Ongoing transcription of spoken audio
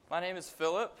My name is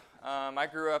Philip. I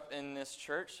grew up in this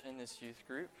church, in this youth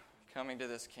group, coming to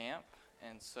this camp.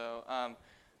 And so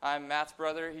I'm Matt's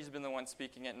brother. He's been the one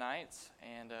speaking at nights.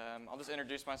 And I'll just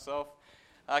introduce myself.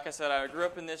 Like I said, I grew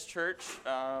up in this church.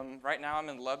 Right now I'm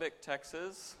in Lubbock,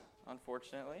 Texas,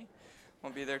 unfortunately.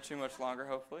 Won't be there too much longer,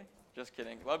 hopefully. Just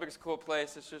kidding. Lubbock's a cool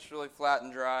place. It's just really flat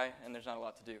and dry, and there's not a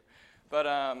lot to do. But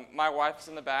my wife's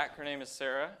in the back. Her name is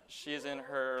Sarah. She is in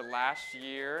her last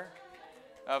year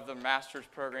of the master's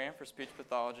program for speech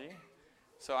pathology.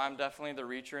 So I'm definitely the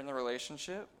reacher in the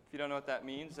relationship. If you don't know what that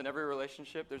means, in every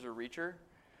relationship there's a reacher,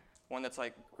 one that's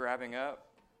like grabbing up.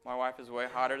 My wife is way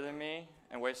hotter than me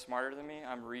and way smarter than me.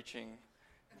 I'm reaching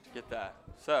to get that.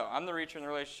 So I'm the reacher in the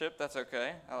relationship. That's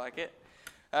okay. I like it.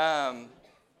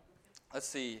 Let's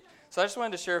see. So I just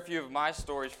wanted to share a few of my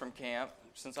stories from camp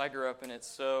since I grew up and it's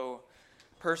so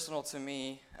personal to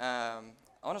me. I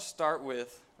want to start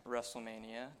with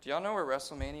WrestleMania. Do y'all know where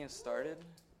WrestleMania started?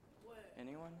 What?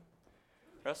 Anyone?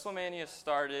 WrestleMania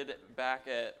started back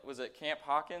at, was it Camp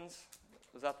Hawkins?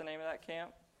 Was that the name of that camp?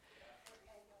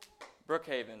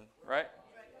 Brookhaven, right?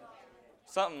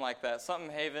 Something like that.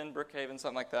 Something Haven, Brookhaven,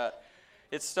 something like that.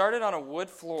 It started on a wood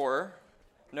floor,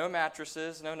 no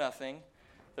mattresses, no nothing.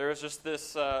 There was just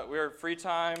this, we were free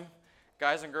time.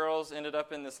 Guys and girls ended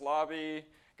up in this lobby.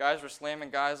 Guys were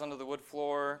slamming guys onto the wood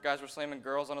floor. Guys were slamming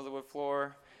girls onto the wood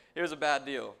floor. It was a bad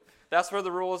deal. That's where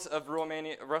the rules of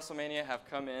WrestleMania have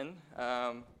come in.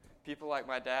 People like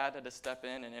my dad had to step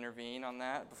in and intervene on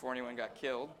that before anyone got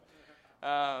killed.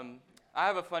 I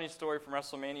have a funny story from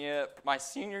WrestleMania. My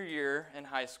senior year in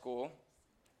high school,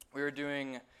 we were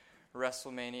doing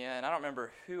WrestleMania, and I don't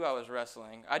remember who I was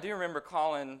wrestling. I do remember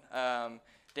Colin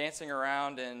dancing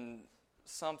around in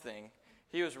something.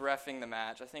 He was reffing the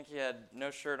match. I think he had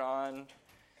no shirt on.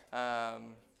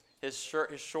 His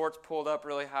shorts pulled up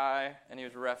really high, and he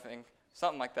was reffing,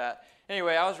 something like that.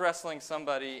 Anyway, I was wrestling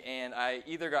somebody, and I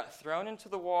either got thrown into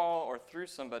the wall or threw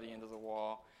somebody into the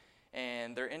wall,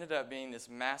 and there ended up being this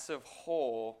massive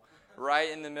hole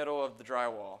right in the middle of the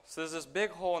drywall. So there's this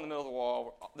big hole in the middle of the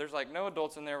wall. There's like no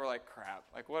adults in there. We're like, crap,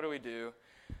 like what do we do?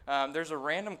 There's a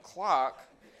random clock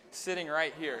sitting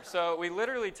right here. So we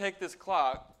literally take this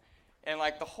clock, and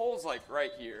like the hole's like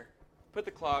right here. Put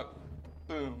the clock,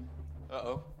 boom,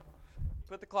 uh-oh.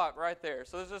 Put the clock right there.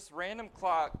 So there's this random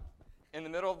clock in the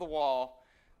middle of the wall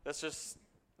that's just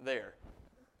there.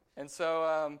 And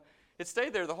so it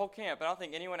stayed there the whole camp, and I don't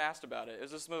think anyone asked about it. It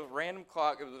was just a random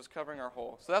clock. It was covering our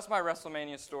hole. So that's my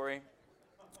WrestleMania story.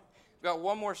 We've got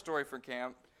one more story for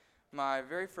camp. My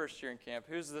very first year in camp.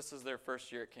 This is their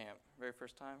first year at camp? Very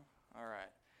first time? All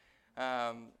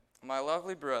right. My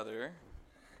lovely brother,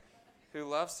 who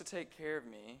loves to take care of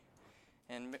me,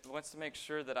 and wants to make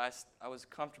sure that I was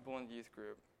comfortable in the youth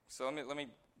group. So let me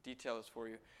detail this for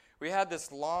you. We had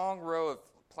this long row of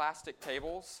plastic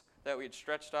tables that we'd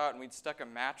stretched out, and we'd stuck a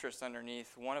mattress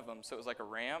underneath one of them, so it was like a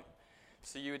ramp.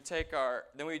 So you would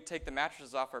then we'd take the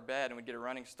mattresses off our bed, and we'd get a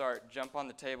running start, jump on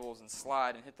the tables, and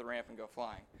slide, and hit the ramp and go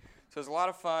flying. So it was a lot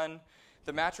of fun.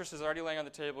 The mattress is already laying on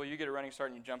the table. You get a running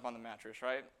start, and you jump on the mattress,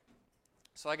 right?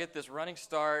 So I get this running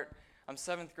start. I'm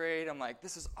 7th grade. I'm like,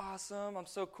 this is awesome. I'm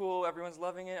so cool. Everyone's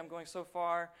loving it. I'm going so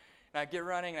far. And I get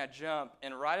running, and I jump.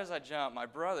 And right as I jump, my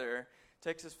brother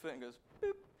takes his foot and goes,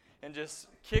 boop, and just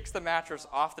kicks the mattress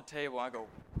off the table. I go,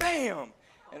 bam,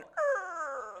 and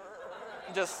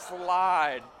just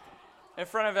slide in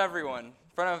front of everyone, in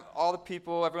front of all the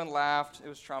people. Everyone laughed. It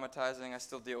was traumatizing. I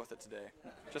still deal with it today.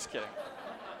 Just kidding.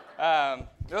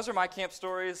 Those are my camp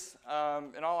stories.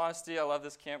 In all honesty, I love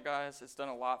this camp, guys. It's done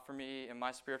a lot for me in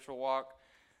my spiritual walk.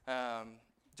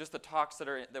 Just the talks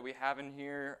that we have in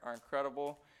here are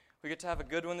incredible. We get to have a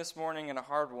good one this morning and a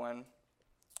hard one.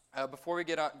 Before we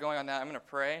get going on that, I'm going to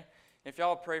pray. If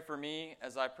y'all pray for me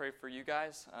as I pray for you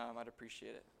guys, I'd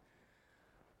appreciate it.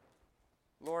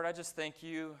 Lord, I just thank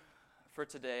you for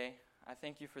today. I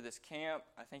thank you for this camp.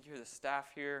 I thank you for the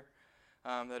staff here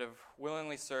that have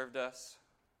willingly served us.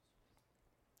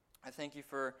 I thank you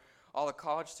for all the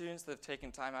college students that have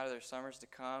taken time out of their summers to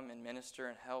come and minister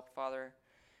and help, Father.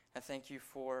 I thank you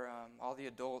for all the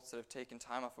adults that have taken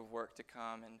time off of work to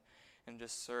come and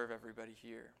just serve everybody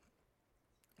here.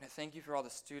 And I thank you for all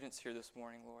the students here this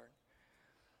morning, Lord.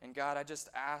 And God, I just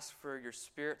ask for your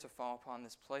Spirit to fall upon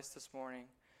this place this morning.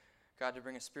 God, to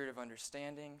bring a spirit of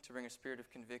understanding, to bring a spirit of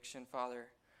conviction, Father.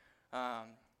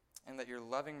 And that your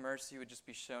loving mercy would just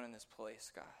be shown in this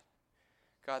place, God.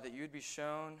 God, that you would be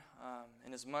shown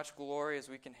in as much glory as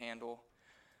we can handle.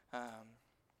 And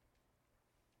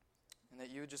that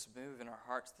you would just move in our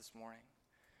hearts this morning.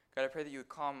 God, I pray that you would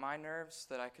calm my nerves,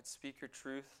 that I could speak your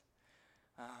truth.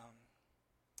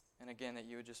 And again, that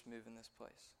you would just move in this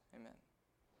place. Amen.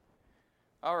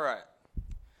 All right.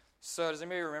 So does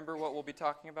anybody remember what we'll be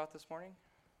talking about this morning?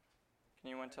 Can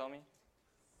anyone tell me?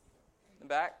 In the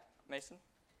back? Mason?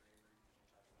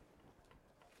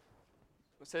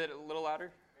 We'll say it a little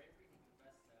louder.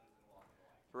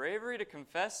 Bravery to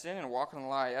confess sin and walk in the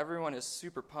light. Everyone is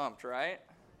super pumped, right?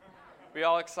 We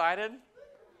all excited?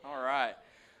 All right.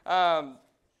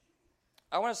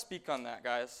 I want to speak on that,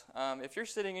 guys. If you're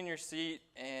sitting in your seat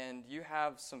and you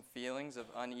have some feelings of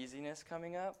uneasiness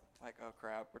coming up, like, oh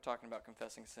crap, we're talking about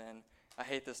confessing sin. I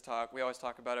hate this talk. We always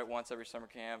talk about it once every summer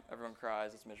camp. Everyone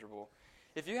cries. It's miserable.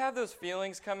 If you have those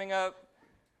feelings coming up,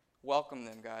 welcome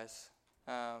them, guys.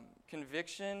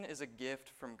 Conviction is a gift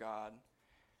from God.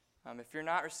 If you're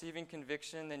not receiving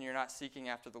conviction, then you're not seeking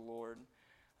after the Lord.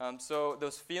 So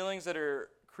those feelings that are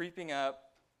creeping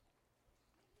up,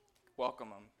 welcome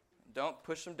them. Don't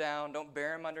push them down. Don't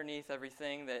bury them underneath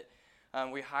everything that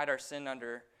we hide our sin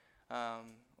under.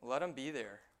 Let them be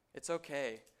there. It's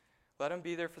okay. Let them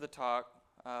be there for the talk.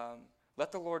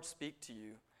 Let the Lord speak to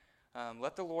you.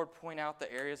 Let the Lord point out the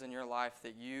areas in your life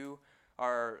that you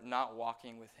are not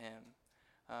walking with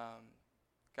Him.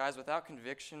 Guys, without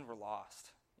conviction, we're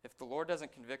lost. If the Lord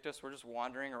doesn't convict us, we're just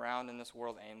wandering around in this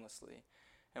world aimlessly,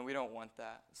 and we don't want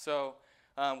that. So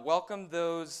welcome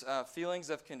those feelings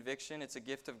of conviction. It's a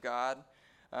gift of God.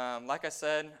 Like I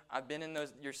said, I've been in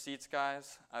your seats,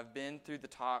 guys. I've been through the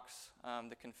talks,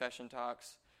 the confession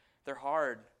talks. They're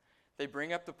hard. They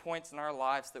bring up the points in our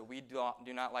lives that we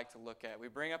do not like to look at. We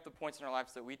bring up the points in our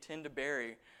lives that we tend to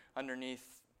bury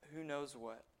underneath who knows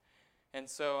what. And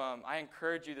so I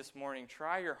encourage you this morning,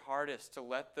 try your hardest to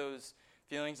let those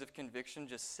feelings of conviction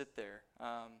just sit there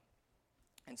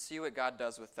and see what God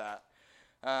does with that.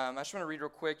 I just want to read real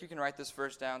quick. You can write this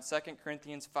verse down. 2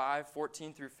 Corinthians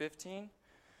 5:14 through 15.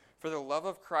 For the love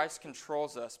of Christ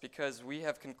controls us, because we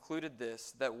have concluded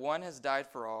this, that one has died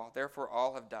for all, therefore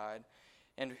all have died,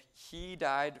 and He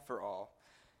died for all,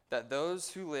 that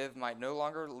those who live might no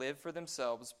longer live for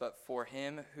themselves, but for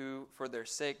Him who for their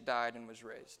sake died and was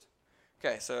raised.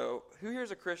 Okay, so who here is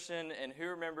a Christian, and who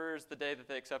remembers the day that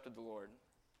they accepted the Lord?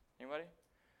 Anybody?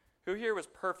 Who here was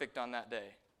perfect on that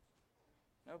day?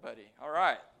 Nobody. All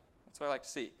right. That's what I like to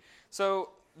see.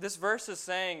 So this verse is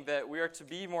saying that we are to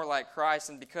be more like Christ,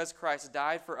 and because Christ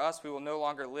died for us, we will no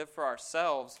longer live for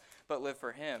ourselves, but live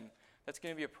for Him. That's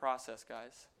going to be a process,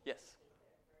 guys. Yes?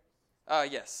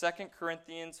 Yes, 2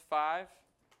 Corinthians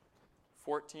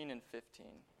 5:14 and 15.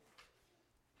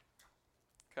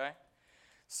 Okay?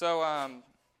 So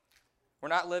we're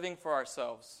not living for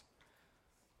ourselves.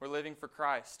 We're living for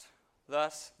Christ.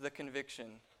 Thus, the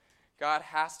conviction. God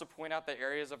has to point out the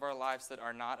areas of our lives that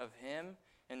are not of Him,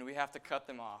 and we have to cut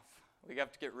them off. We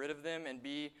have to get rid of them and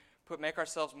make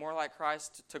ourselves more like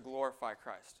Christ to glorify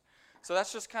Christ. So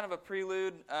that's just kind of a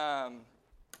prelude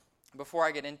before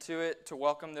I get into it, to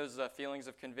welcome those feelings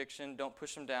of conviction. Don't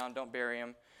push them down. Don't bury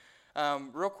them.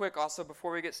 Real quick, also,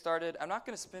 before we get started, I'm not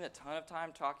going to spend a ton of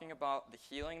time talking about the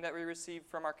healing that we received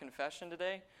from our confession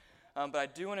today, but I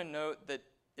do want to note that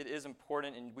it is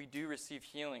important, and we do receive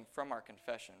healing from our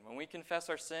confession. When we confess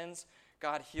our sins,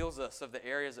 God heals us of the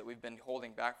areas that we've been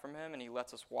holding back from Him, and He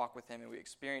lets us walk with Him, and we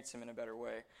experience Him in a better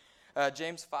way.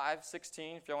 James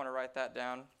 5:16, if y'all want to write that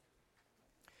down,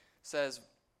 says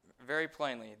very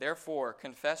plainly, therefore,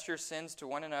 confess your sins to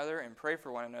one another and pray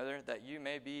for one another that you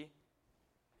may be,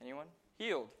 anyone?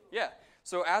 Healed. Yeah.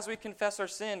 So as we confess our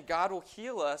sin, God will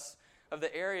heal us of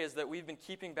the areas that we've been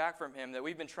keeping back from Him, that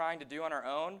we've been trying to do on our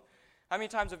own. How many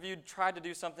times have you tried to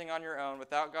do something on your own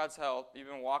without God's help? You've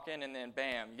been walking and then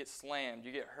bam, you get slammed,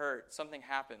 you get hurt, something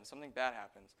happens, something bad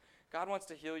happens. God wants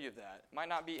to heal you of that. It might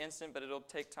not be instant, but it'll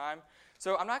take time.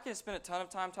 So I'm not going to spend a ton of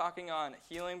time talking on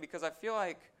healing, because I feel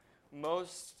like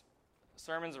most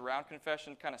sermons around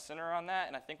confession kind of center on that,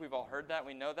 and I think we've all heard that,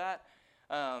 we know that.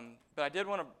 But I did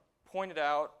want to point it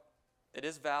out. It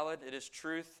is valid, it is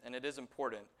truth, and it is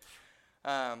important.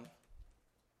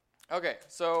 Okay,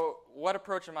 so what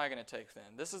approach am I going to take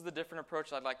then? This is the different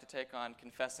approach I'd like to take on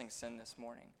confessing sin this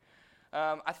morning.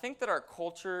 I think that our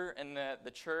culture and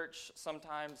the church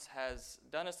sometimes has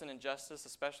done us an injustice,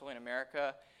 especially in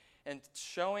America, in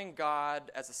showing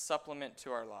God as a supplement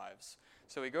to our lives.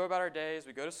 So we go about our days,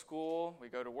 we go to school, we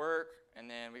go to work, and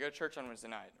then we go to church on Wednesday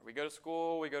night. We go to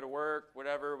school, we go to work,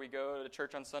 whatever, we go to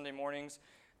church on Sunday mornings.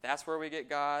 That's where we get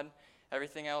God.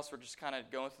 Everything else, we're just kind of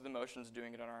going through the motions,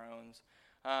 doing it on our own.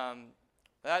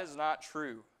 That is not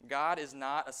true. God is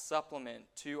not a supplement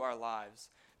to our lives.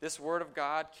 This Word of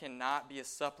God cannot be a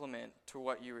supplement to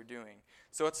what you are doing.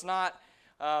 So it's not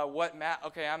I'm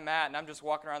Matt, and I'm just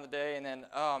walking around the day, and then,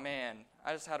 oh man,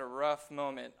 I just had a rough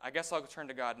moment. I guess I'll turn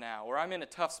to God now. Or I'm in a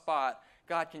tough spot.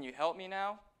 God, can you help me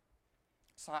now?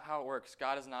 It's not how it works.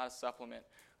 God is not a supplement.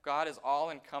 God is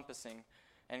all-encompassing,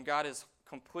 and God is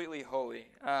completely holy.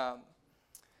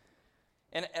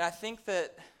 And I think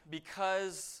that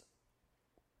because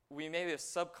we maybe have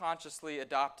subconsciously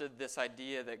adopted this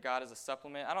idea that God is a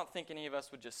supplement, I don't think any of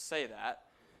us would just say that.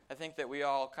 I think that we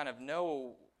all kind of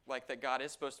know like that God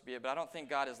is supposed to be, but I don't think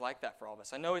God is like that for all of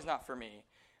us. I know he's not for me.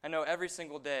 I know every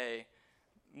single day,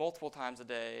 multiple times a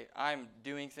day, I'm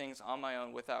doing things on my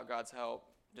own without God's help,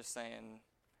 just saying,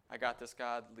 I got this,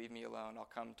 God, leave me alone. I'll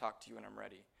come talk to you when I'm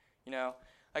ready. You know,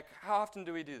 like how often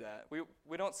do we do that?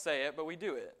 We don't say it, but we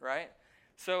do it, right?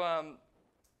 So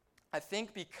I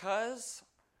think because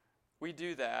we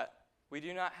do that, we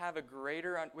don't have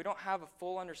a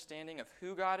full understanding of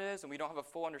who God is, and we don't have a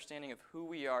full understanding of who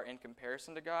we are in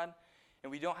comparison to God,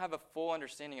 and we don't have a full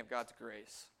understanding of God's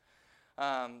grace.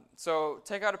 So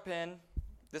take out a pen.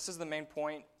 This is the main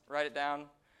point. Write it down.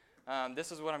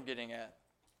 This is what I'm getting at.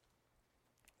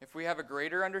 If we have a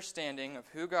greater understanding of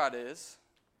who God is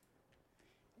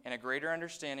and a greater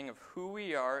understanding of who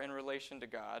we are in relation to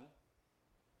God,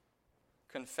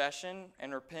 confession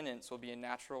and repentance will be a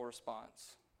natural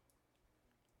response.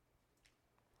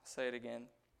 I'll say it again.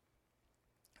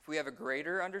 If we have a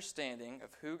greater understanding of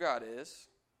who God is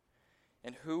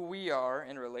and who we are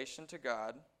in relation to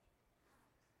God,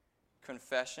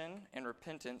 confession and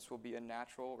repentance will be a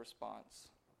natural response.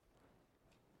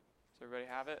 Does everybody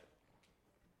have it?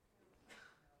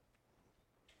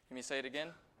 Can you say it again?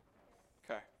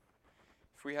 Okay.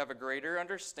 If we have a greater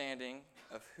understanding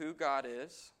of who God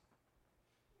is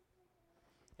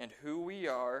and who we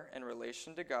are in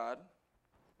relation to God,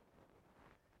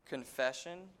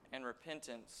 confession and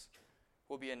repentance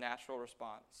will be a natural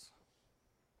response.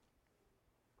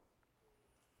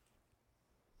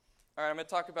 All right, I'm going to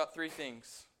talk about 3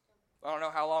 things. I don't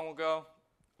know how long we'll go.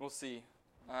 We'll see.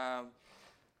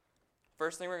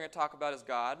 First thing we're going to talk about is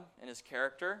God and his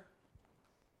character.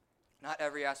 Not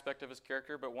every aspect of his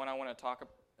character, but one I want to talk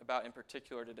about in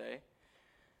particular today.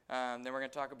 Then we're going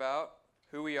to talk about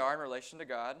who we are in relation to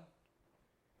God.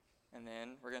 And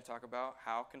then we're going to talk about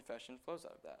how confession flows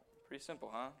out of that. Pretty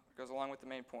simple, huh? It goes along with the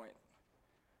main point.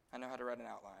 I know how to write an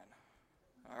outline.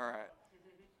 All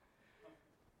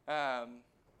right.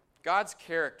 God's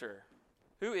character.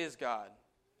 Who is God?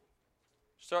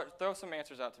 Throw some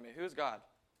answers out to me. Who is God?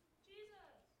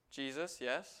 Jesus,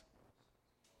 yes.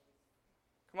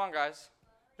 Come on, guys.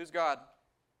 Who's God?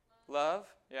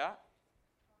 Love, yeah.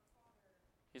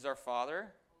 He's our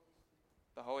Father.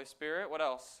 The Holy Spirit. What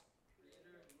else?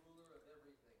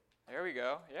 There we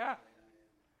go. Yeah.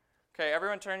 Okay,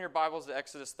 everyone turn your Bibles to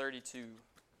Exodus 32.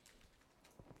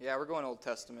 Yeah, we're going Old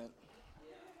Testament.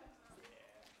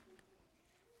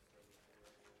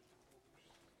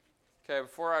 Okay,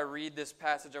 before I read this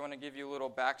passage, I want to give you a little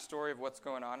backstory of what's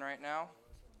going on right now.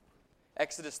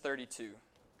 Exodus 32.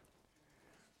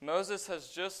 Moses has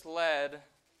just led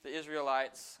the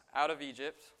Israelites out of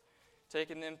Egypt,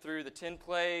 taken them through the 10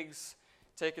 plagues,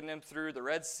 taken them through the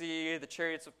Red Sea, the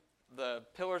chariots of the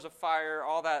pillars of fire,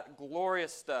 all that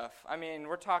glorious stuff. I mean,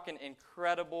 we're talking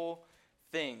incredible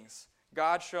things.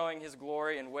 God showing his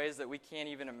glory in ways that we can't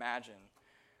even imagine.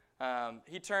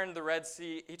 He turned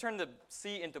the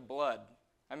sea into blood.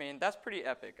 I mean, that's pretty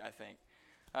epic, I think.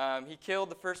 He killed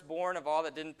the firstborn of all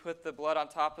that didn't put the blood on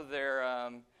top of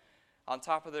their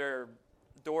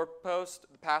doorpost,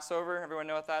 the Passover. Everyone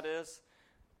know what that is?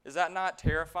 Is that not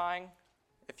terrifying?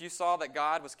 If you saw that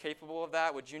God was capable of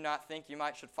that, would you not think you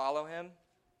should follow him?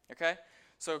 Okay?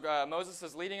 So Moses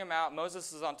is leading him out.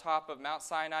 Moses is on top of Mount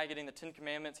Sinai getting the 10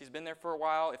 Commandments. He's been there for a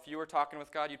while. If you were talking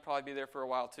with God, you'd probably be there for a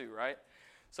while too, right?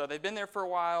 So they've been there for a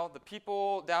while. The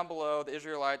people down below, the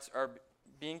Israelites, are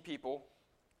being people,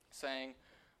 saying,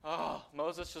 oh,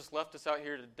 Moses just left us out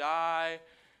here to die.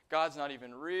 God's not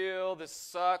even real. This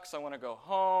sucks. I want to go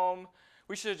home.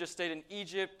 We should have just stayed in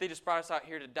Egypt. They just brought us out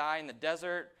here to die in the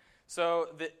desert. So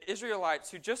the Israelites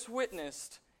who just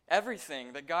witnessed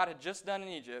everything that God had just done in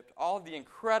Egypt, all of the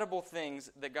incredible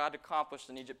things that God accomplished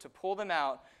in Egypt to pull them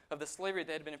out of the slavery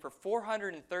they had been in for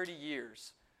 430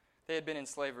 years. They had been in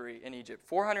slavery in Egypt.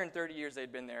 430 years they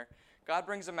had been there. God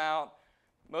brings them out.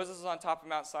 Moses is on top of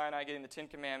Mount Sinai getting the 10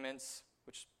 Commandments,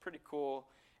 which is pretty cool.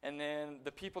 And then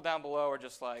the people down below are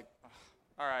just like,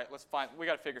 all right, we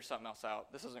got to figure something else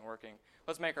out. This isn't working.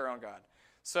 Let's make our own God.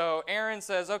 So Aaron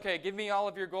says, okay, give me all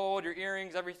of your gold, your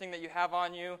earrings, everything that you have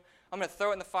on you. I'm going to throw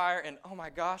it in the fire, and oh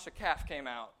my gosh, a calf came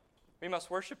out. We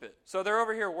must worship it. So they're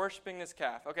over here worshiping this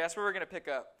calf. Okay, that's where we're going to pick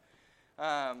up.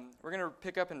 We're going to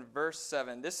pick up in verse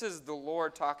 7. This is the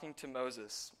Lord talking to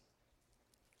Moses.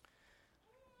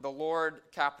 The Lord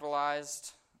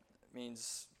capitalized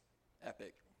means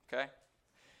epic, okay?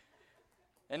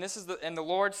 And the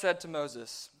Lord said to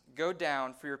Moses, "Go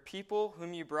down, for your people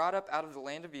whom you brought up out of the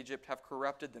land of Egypt have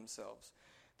corrupted themselves.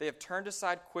 They have turned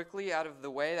aside quickly out of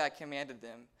the way that I commanded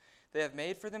them. They have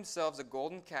made for themselves a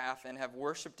golden calf and have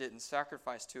worshipped it and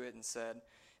sacrificed to it and said,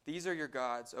 'These are your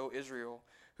gods, O Israel,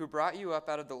 who brought you up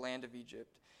out of the land of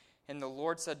Egypt.' And the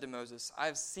Lord said to Moses, 'I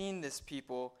have seen this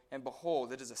people, and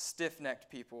behold, it is a stiff-necked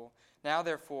people. Now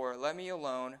therefore, let me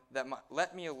alone that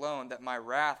my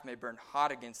wrath may burn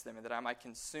hot against them, and that I might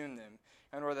consume them,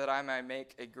 in order that I might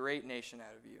make a great nation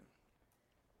out of you.'"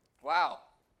 Wow.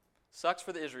 Sucks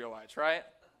for the Israelites, right?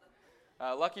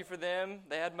 Lucky for them,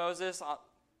 they had Moses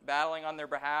battling on their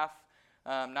behalf.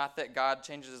 Not that God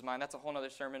changes his mind. That's a whole other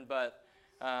sermon, but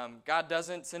God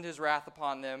doesn't send his wrath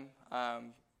upon them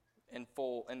in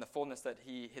the fullness that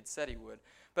he had said he would.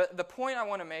 But the point I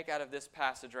want to make out of this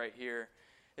passage right here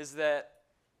is that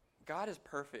God is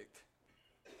perfect,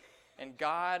 and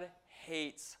God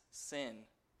hates sin,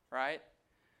 right?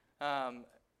 And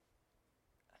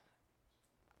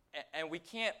we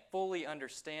can't fully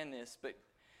understand this, but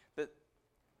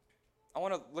I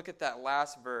want to look at that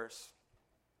last verse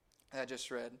that I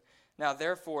just read. "Now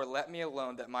therefore let me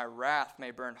alone that my wrath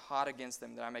may burn hot against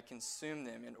them, that I may consume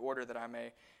them, in order that I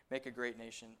may make a great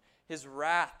nation." His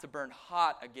wrath to burn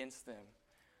hot against them.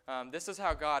 This is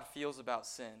how God feels about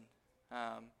sin.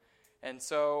 And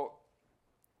so,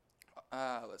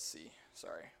 let's see.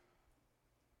 Sorry.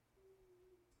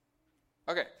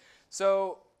 Okay,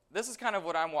 so this is kind of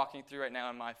what I'm walking through right now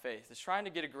in my faith, is trying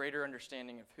to get a greater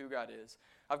understanding of who God is.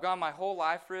 I've gone my whole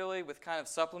life, really, with kind of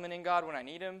supplementing God when I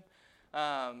need him.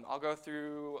 I'll go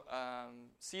through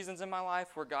seasons in my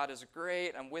life where God is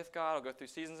great. I'm with God. I'll go through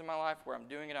seasons in my life where I'm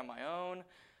doing it on my own.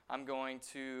 I'm going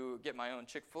to get my own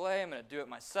Chick-fil-A. I'm going to do it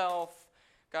myself.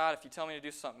 God, if you tell me to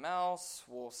do something else,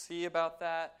 we'll see about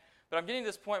that. But I'm getting to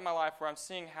this point in my life where I'm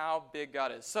seeing how big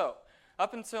God is. So,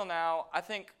 up until now, I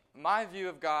think my view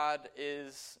of God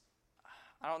is,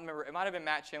 I don't remember, it might have been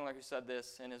Matt Chandler who said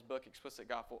this in his book, Explicit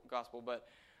Gospel, but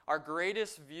our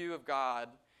greatest view of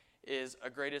God is a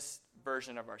greatest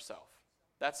version of ourselves.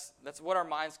 That's what our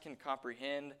minds can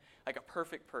comprehend, like a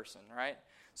perfect person, right?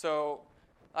 So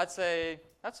I'd say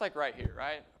that's like right here,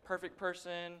 right? A perfect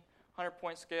person,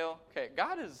 100-point scale. Okay,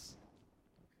 God is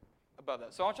above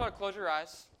that. So I want you to close your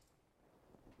eyes,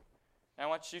 and I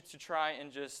want you to try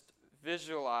and just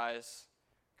visualize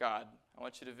God. I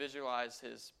want you to visualize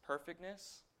his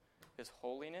perfectness, his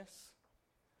holiness.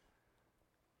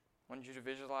 I want you to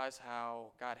visualize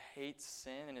how God hates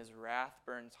sin and his wrath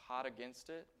burns hot against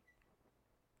it.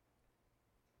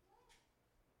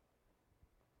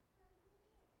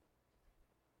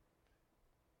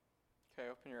 Okay,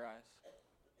 open your eyes.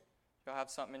 You'll have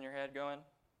something in your head going.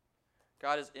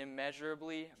 God is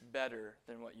immeasurably better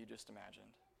than what you just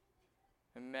imagined.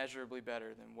 Immeasurably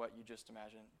better than what you just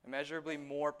imagined. Immeasurably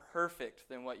more perfect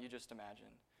than what you just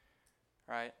imagined.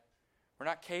 Right? We're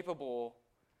not capable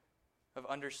of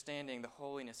understanding the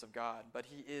holiness of God, but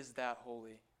he is that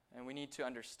holy, and we need to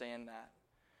understand that.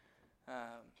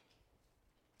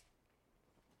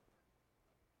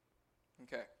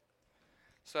 Okay.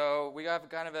 So we have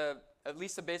kind of at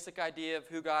least a basic idea of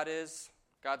who God is.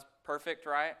 God's perfect,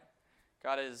 right?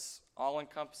 God is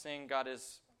all-encompassing. God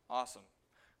is awesome.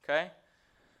 Okay?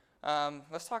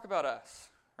 Let's talk about us,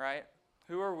 right?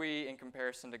 Who are we in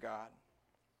comparison to God?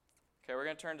 Okay, we're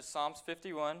going to turn to Psalms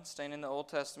 51, staying in the Old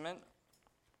Testament.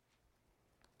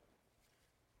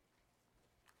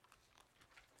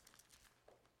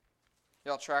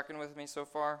 Y'all tracking with me so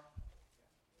far?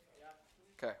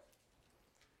 Okay.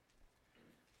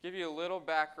 Give you a little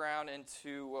background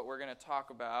into what we're going to talk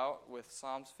about with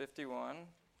Psalms 51.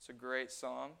 It's a great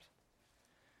psalm.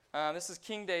 This is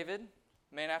King David,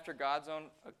 man after God's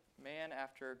own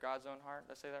heart.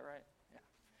 Did I say that right?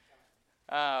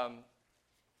 Yeah.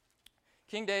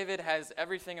 King David has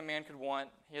everything a man could want.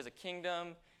 He has a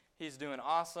kingdom. He's doing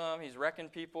awesome. He's wrecking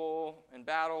people in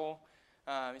battle.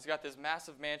 He's got this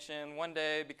massive mansion. One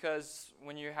day, because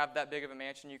when you have that big of a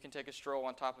mansion, you can take a stroll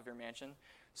on top of your mansion.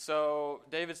 So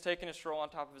David's taking a stroll on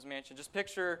top of his mansion. Just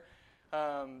picture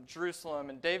Jerusalem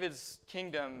and David's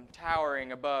kingdom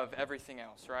towering above everything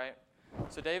else, right?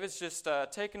 So David's just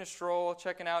taking a stroll,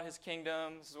 checking out his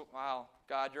kingdom. Wow,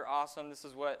 God, you're awesome. This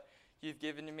is what you've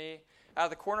given to me. Out of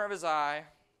the corner of his eye,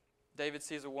 David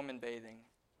sees a woman bathing.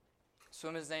 This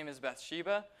woman's name is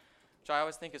Bathsheba, which I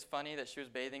always think is funny that she was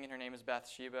bathing and her name is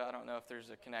Bathsheba. I don't know if there's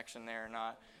a connection there or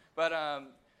not. But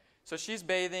so she's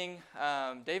bathing.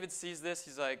 David sees this.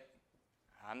 He's like,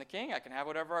 I'm the king. I can have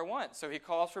whatever I want. So he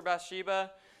calls for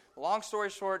Bathsheba. Long story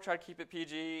short, try to keep it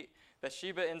PG.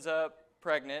 Bathsheba ends up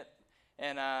pregnant.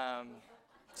 And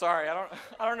Sorry, I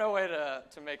don't know a way to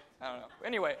make, I don't know.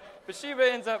 Anyway,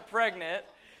 Bathsheba ends up pregnant,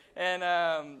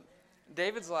 and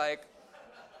David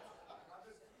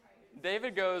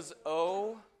goes,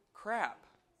 oh, crap,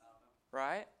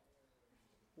 right?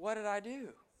 What did I do?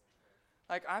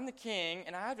 Like, I'm the king,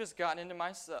 and I have just gotten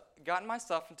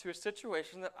myself into a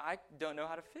situation that I don't know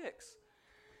how to fix.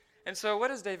 And so what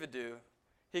does David do?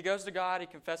 He goes to God, he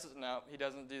confesses, no, he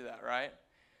doesn't do that, right?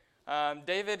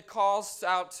 David calls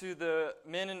out to the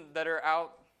men that are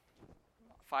out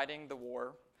fighting the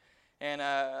war. And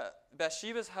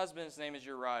Bathsheba's husband's name is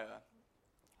Uriah.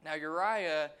 Now,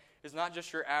 Uriah is not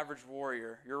just your average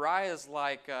warrior. Uriah is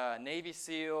like a Navy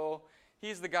SEAL.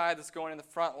 He's the guy that's going in the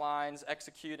front lines,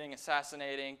 executing,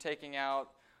 assassinating, taking out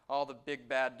all the big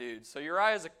bad dudes. So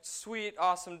Uriah is a sweet,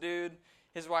 awesome dude.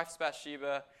 His wife's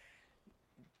Bathsheba.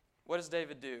 What does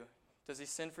David do? Does he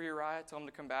send for Uriah, tell him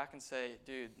to come back and say,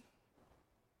 dude,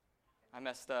 I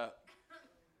messed up.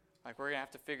 Like, we're going to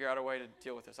have to figure out a way to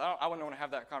deal with this. I wouldn't want to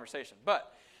have that conversation.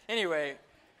 But anyway,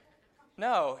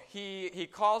 no, he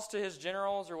calls to his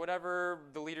generals or whatever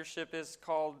the leadership is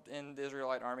called in the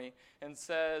Israelite army and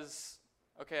says,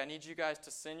 okay, I need you guys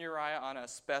to send Uriah on a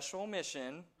special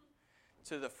mission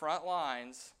to the front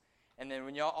lines, and then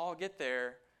when y'all all get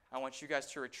there, I want you guys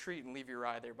to retreat and leave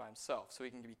Uriah there by himself so he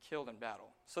can be killed in battle.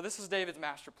 So this is David's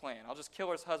master plan. I'll just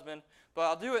kill his husband, but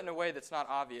I'll do it in a way that's not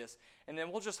obvious. And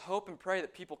then we'll just hope and pray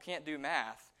that people can't do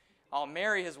math. I'll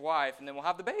marry his wife, and then we'll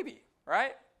have the baby,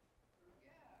 right?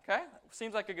 Okay?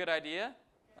 Seems like a good idea.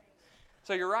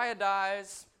 So Uriah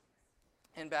dies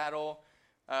in battle.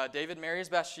 David marries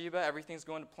Bathsheba. Everything's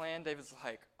going to plan. David's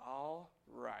like, all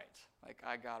right. Like,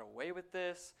 I got away with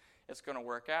this. It's going to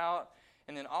work out.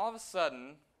 And then all of a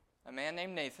sudden, a man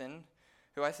named Nathan,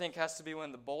 who I think has to be one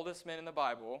of the boldest men in the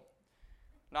Bible,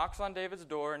 knocks on David's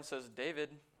door and says, David,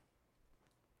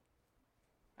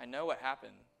 I know what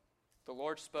happened. The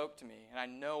Lord spoke to me, and I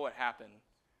know what happened.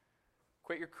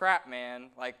 Quit your crap, man.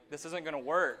 Like, this isn't going to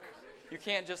work. You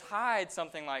can't just hide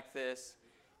something like this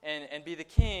and be the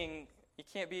king. You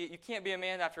can't be a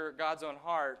man after God's own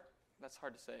heart. That's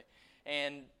hard to say.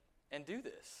 And do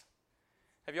this.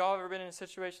 Have you all ever been in a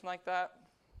situation like that?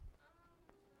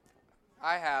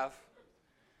 I have.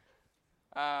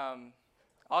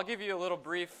 I'll give you a little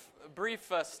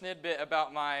brief snippet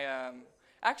about my...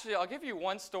 Actually, I'll give you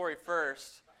one story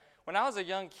first. When I was a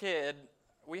young kid,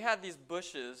 we had these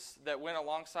bushes that went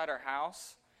alongside our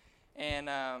house. And,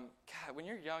 God, when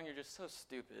you're young, you're just so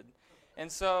stupid.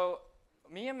 And so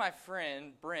me and my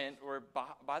friend, Brent, were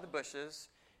by the bushes,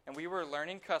 and we were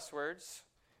learning cuss words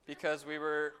because we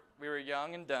were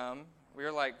young and dumb. We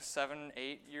were like 7,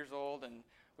 8 years old, and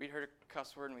we'd heard a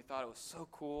cuss word, and we thought it was so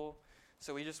cool.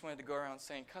 So we just wanted to go around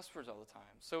saying cuss words all the time.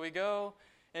 So we go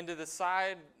into the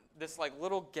side, this like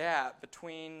little gap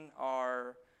between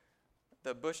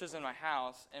the bushes in my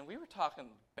house, and we were talking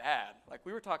bad. Like,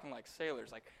 we were talking like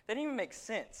sailors. Like, they didn't even make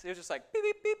sense. It was just like, beep,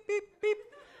 beep, beep, beep, beep,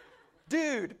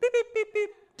 dude, beep, beep, beep, beep,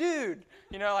 dude.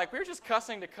 You know, like, we were just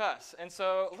cussing to cuss. And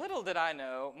so little did I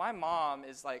know, my mom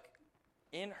is like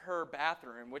in her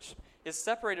bathroom, which is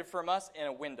separated from us in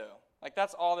a window. Like,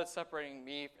 that's all that's separating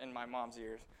me and my mom's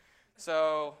ears.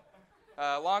 So,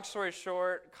 long story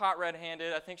short, caught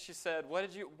red-handed. I think she said, what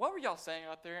were y'all saying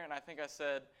out there? And I think I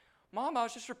said, Mom, I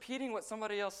was just repeating what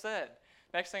somebody else said.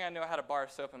 Next thing I knew, I had a bar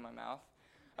of soap in my mouth.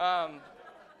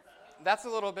 That's a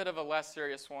little bit of a less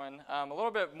serious one. A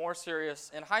little bit more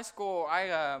serious. In high school,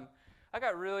 I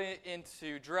got really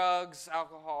into drugs,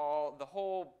 alcohol,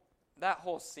 that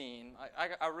whole scene. I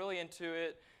got really into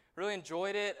it, really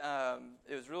enjoyed it.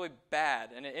 It was really bad,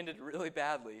 and it ended really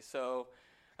badly. So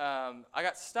I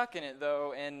got stuck in it,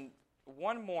 though, and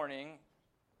one morning,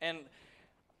 and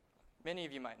many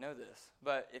of you might know this,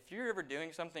 but if you're ever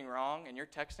doing something wrong and you're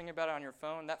texting about it on your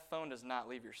phone, that phone does not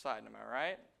leave your side, am I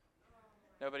right?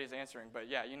 Nobody's answering, but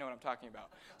yeah, you know what I'm talking about.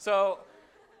 So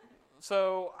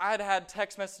I'd had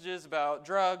text messages about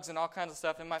drugs and all kinds of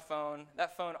stuff in my phone.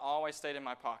 That phone always stayed in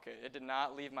my pocket. It did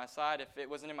not leave my side. If it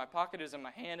wasn't in my pocket, it was in my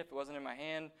hand. If it wasn't in my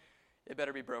hand, it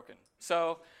better be broken.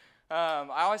 So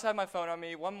I always had my phone on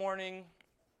me. One morning,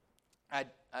 I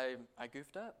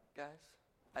goofed up, guys.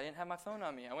 I didn't have my phone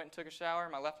on me. I went and took a shower,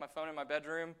 and I left my phone in my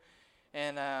bedroom.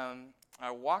 And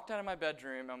I walked out of my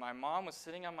bedroom, and my mom was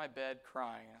sitting on my bed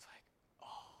crying. And I was like,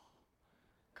 oh,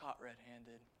 caught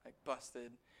red-handed, like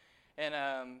busted.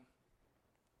 And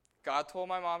God told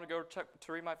my mom to go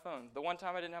to read my phone. The one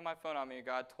time I didn't have my phone on me,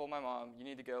 God told my mom, you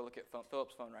need to go look at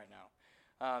Philip's phone right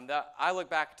now. I look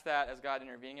back to that as God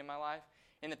intervening in my life.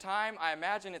 In the time, I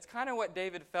imagine it's kind of what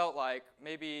David felt like,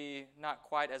 maybe not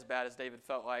quite as bad as David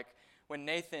felt like, when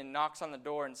Nathan knocks on the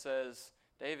door and says,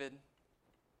 David,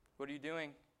 what are you doing?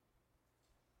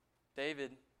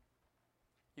 David,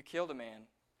 you killed a man,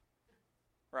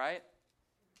 right?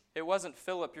 It wasn't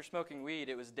Philip, you're smoking weed.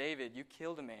 It was David, you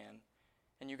killed a man,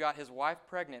 and you got his wife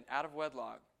pregnant out of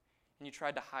wedlock, and you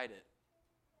tried to hide it.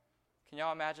 Can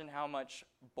y'all imagine how much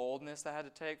boldness that had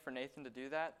to take for Nathan to do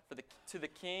that? To the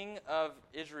king of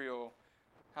Israel,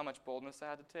 how much boldness that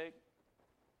had to take?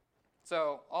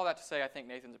 So all that to say, I think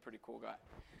Nathan's a pretty cool guy.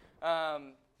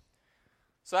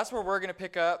 So that's where we're going to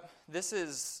pick up. This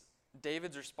is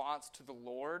David's response to the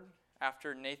Lord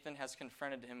after Nathan has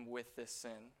confronted him with this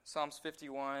sin. Psalms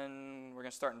 51, we're going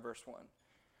to start in verse 1.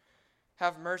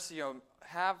 Have mercy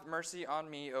on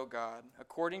me, O God,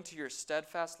 according to your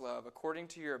steadfast love, according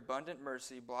to your abundant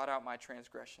mercy, blot out my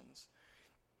transgressions.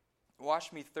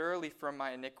 Wash me thoroughly from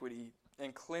my iniquity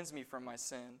and cleanse me from my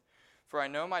sin. For I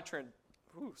know my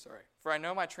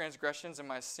transgressions and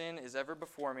my sin is ever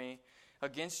before me.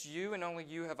 Against you and only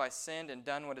you have I sinned and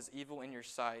done what is evil in your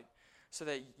sight, so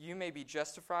that you may be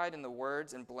justified in the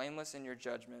words and blameless in your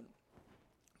judgment.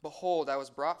 Behold, I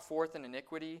was brought forth in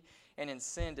iniquity, and in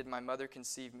sin did my mother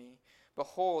conceive me.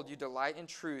 Behold, you delight in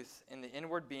truth in the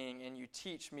inward being, and you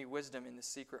teach me wisdom in the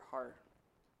secret heart.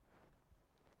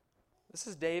 This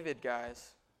is David,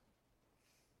 guys.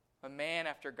 A man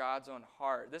after God's own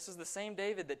heart. This is the same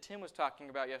David that Tim was talking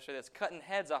about yesterday that's cutting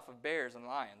heads off of bears and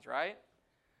lions, right?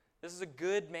 This is a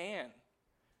good man.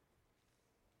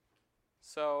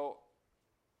 So,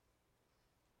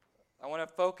 I want to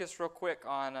focus real quick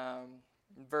on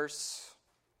verse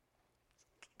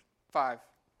 5.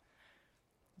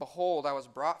 Behold, I was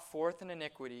brought forth in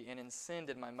iniquity, and in sin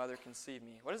did my mother conceive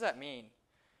me. What does that mean?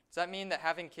 Does that mean that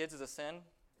having kids is a sin?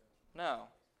 No.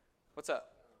 What's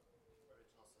up?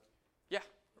 Yeah.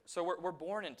 So we're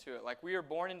born into it. Like, we are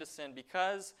born into sin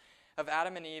because of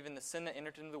Adam and Eve and the sin that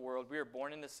entered into the world. We are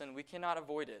born into sin. We cannot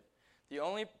avoid it. The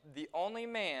only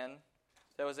man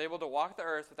that was able to walk the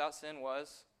earth without sin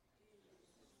was.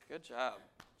 Good job.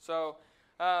 So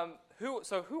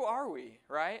who are we,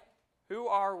 right? Who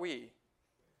are we?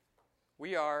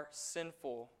 We are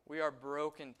sinful. We are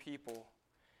broken people.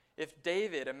 If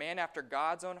David, a man after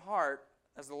God's own heart,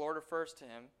 as the Lord refers to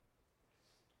him,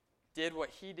 did what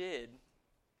he did,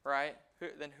 right,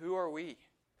 then who are we?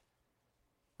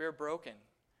 We are broken.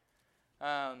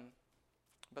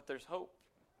 But there's hope.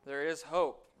 There is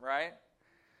hope, right?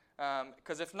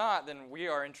 Because if not, then we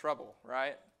are in trouble,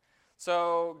 right?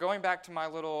 So going back to my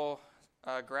little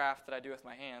graph that I do with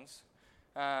my hands,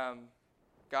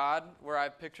 God, where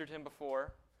I've pictured him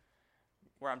before,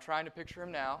 where I'm trying to picture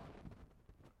him now,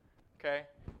 okay?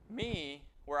 Me,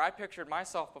 where I pictured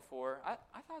myself before, I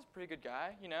thought I was a pretty good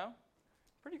guy, you know?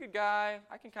 Pretty good guy.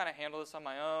 I can kind of handle this on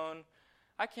my own.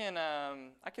 I can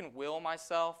will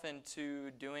myself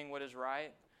into doing what is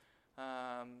right.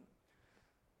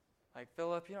 Like,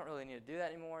 Philip, you don't really need to do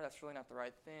that anymore. That's really not the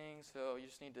right thing, so you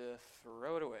just need to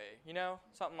throw it away, you know?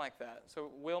 Something like that.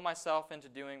 So will myself into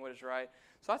doing what is right.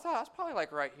 So I thought that's probably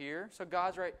like right here. So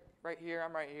God's right here,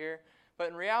 I'm right here. But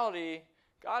in reality,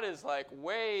 God is like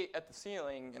way at the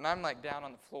ceiling, and I'm like down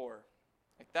on the floor.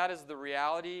 Like, that is the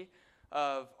reality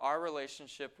of our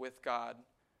relationship with God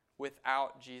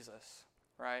without Jesus,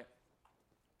 right?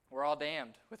 We're all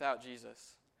damned without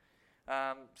Jesus.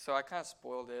 So I kind of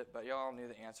spoiled it, but y'all knew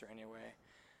the answer anyway.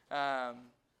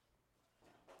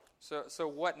 So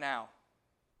what now?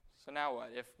 So now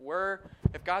what?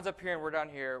 If God's up here and we're down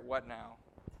here, what now?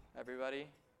 Everybody?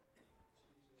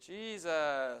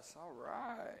 Jesus. All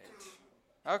right.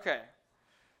 Okay.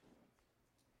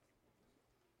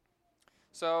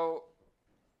 So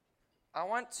I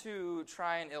want to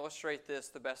try and illustrate this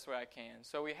the best way I can.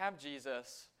 So we have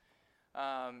Jesus.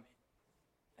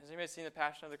 Has anybody seen The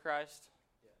Passion of the Christ?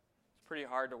 Yeah. It's pretty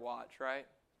hard to watch, right?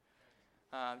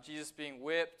 Jesus being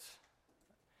whipped.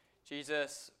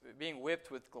 Jesus being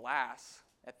whipped with glass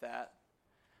at that.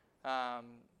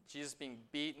 Jesus being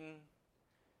beaten,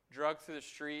 drugged through the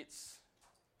streets,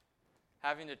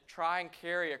 having to try and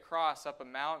carry a cross up a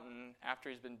mountain after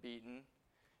he's been beaten.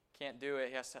 Can't do it.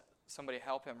 He has to somebody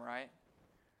help him, right?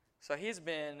 So he's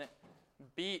been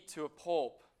beat to a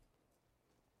pulp,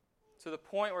 to the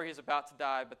point where he's about to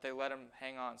die, but they let him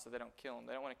hang on so they don't kill him.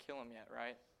 They don't want to kill him yet,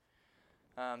 right?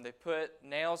 They put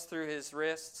nails through his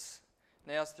wrists,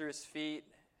 nails through his feet,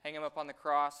 hang him up on the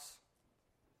cross.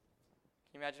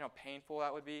 Can you imagine how painful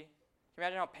that would be? Can you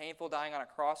imagine how painful dying on a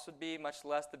cross would be, much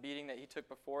less the beating that he took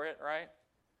before it, right?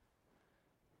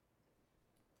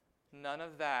 None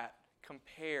of that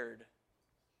compared.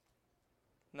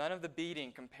 None of the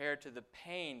beating compared to the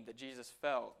pain that Jesus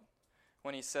felt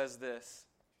when he says this.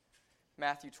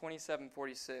 Matthew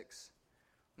 27:46.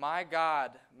 My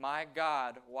God,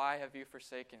 why have you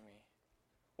forsaken me?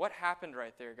 What happened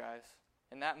right there, guys?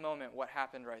 In that moment, what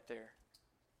happened right there?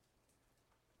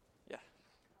 Yeah.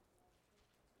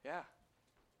 Yeah.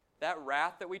 That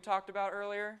wrath that we talked about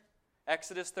earlier,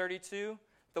 Exodus 32,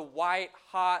 the white,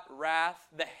 hot wrath,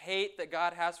 the hate that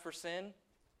God has for sin,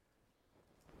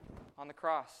 on the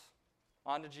cross,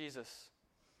 onto Jesus.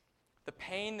 The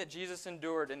pain that Jesus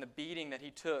endured and the beating that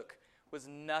he took was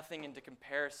nothing into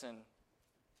comparison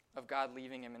of God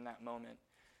leaving him in that moment,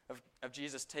 of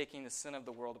Jesus taking the sin of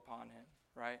the world upon him,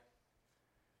 right?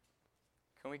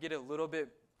 Can we get a little bit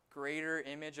greater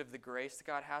image of the grace that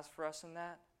God has for us in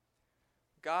that?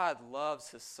 God loves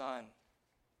his Son.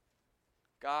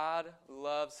 God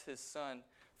loves his Son.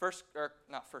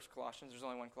 Colossians, there's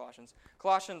only one Colossians.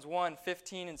 Colossians 1,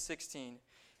 15 and 16.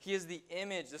 He is the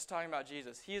image, this is talking about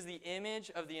Jesus. He is the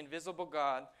image of the invisible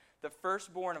God, the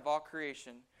firstborn of all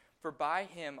creation. For by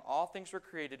him all things were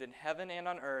created in heaven and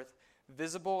on earth,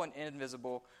 visible and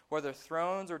invisible, whether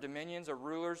thrones or dominions or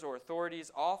rulers or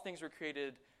authorities, all things were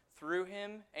created through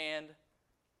him and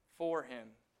for him.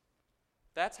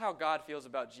 That's how God feels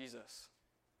about Jesus.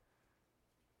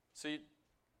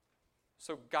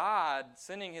 So God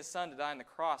sending his Son to die on the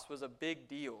cross was a big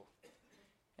deal.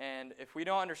 And if we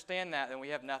don't understand that, then we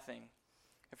have nothing.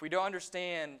 If we don't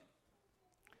understand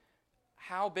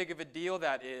how big of a deal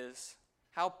that is,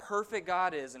 how perfect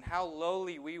God is, and how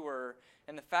lowly we were,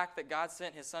 and the fact that God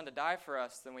sent his Son to die for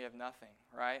us, then we have nothing,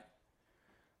 right?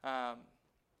 My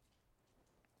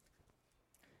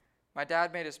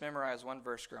dad made us memorize one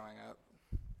verse growing up.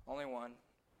 Only one.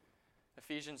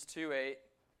 Ephesians 2:8.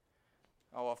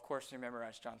 Oh, well, of course we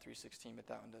memorized John 3:16, but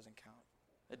that one doesn't count.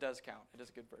 It does count. It is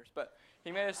a good verse. But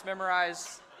he made us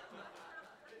memorize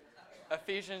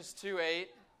Ephesians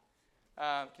 2:8.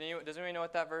 Does anybody know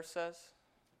what that verse says?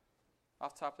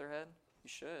 Off the top of their head? You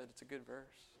should. It's a good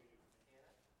verse.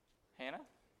 Hannah?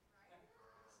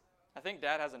 I think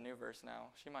Dad has a new verse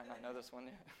now. She might not know this one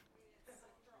yet.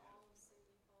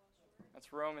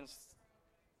 That's Romans.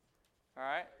 All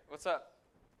right. What's up?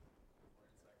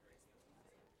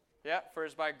 Yeah. For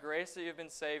it's by grace that you've been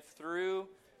saved through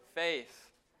faith.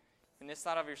 And it's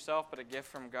not of yourself, but a gift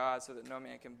from God, so that no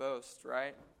man can boast,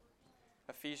 right?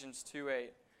 Ephesians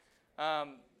 2:8.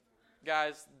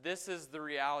 Guys, this is the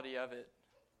reality of it.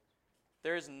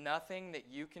 There is nothing that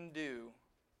you can do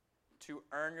to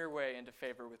earn your way into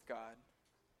favor with God.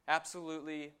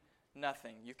 Absolutely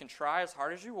nothing. You can try as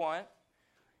hard as you want.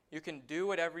 You can do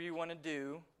whatever you want to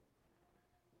do.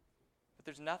 But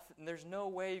there's no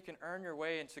way you can earn your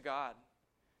way into God.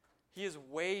 He is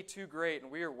way too great,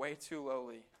 and we are way too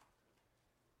lowly.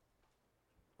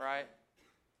 Right?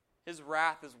 His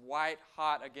wrath is white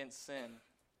hot against sin.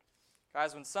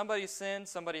 Guys, when somebody sins,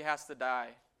 somebody has to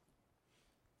die.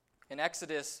 In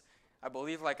Exodus, I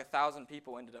believe like 1,000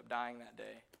 people ended up dying that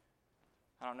day.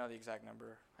 I don't know the exact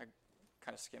number. I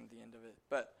kind of skimmed the end of it.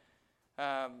 But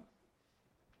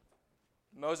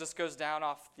Moses goes down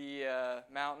off the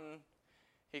mountain.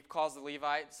 He calls the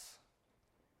Levites.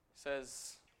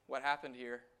 Says, "What happened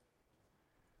here?"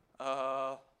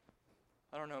 I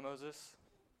don't know, Moses.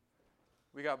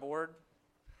 We got bored?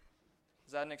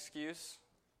 Is that an excuse?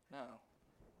 No.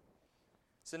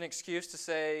 It's an excuse to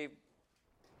say,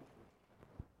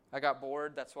 I got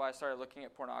bored, that's why I started looking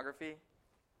at pornography?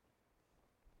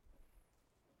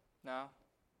 No.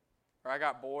 Or I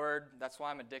got bored, that's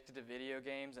why I'm addicted to video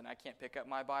games and I can't pick up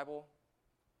my Bible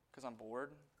because I'm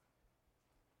bored?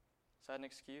 Is that an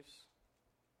excuse?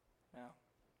 No.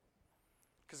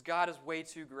 Because God is way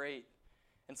too great.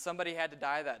 And somebody had to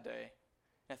die that day.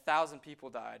 And 1,000 people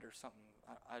died or something.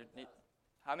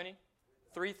 How many?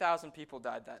 3,000 people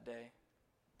died that day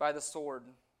by the sword.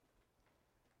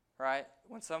 Right?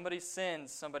 When somebody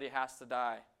sins, somebody has to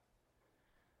die.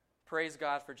 Praise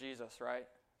God for Jesus, right?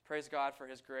 Praise God for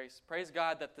his grace. Praise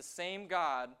God that the same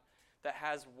God that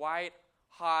has white,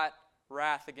 hot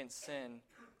wrath against sin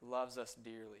loves us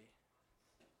dearly.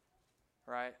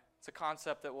 Right? It's a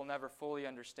concept that we'll never fully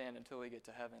understand until we get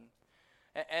to heaven.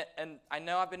 And I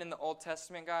know I've been in the Old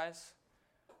Testament, guys,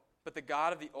 but the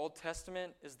God of the Old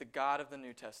Testament is the God of the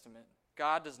New Testament.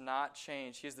 God does not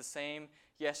change. He is the same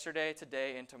yesterday,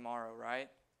 today, and tomorrow, right?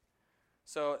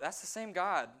 So that's the same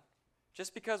God.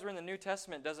 Just because we're in the New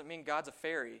Testament doesn't mean God's a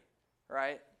fairy,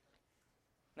 right?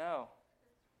 No.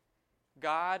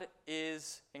 God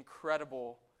is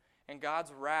incredible, and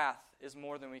God's wrath is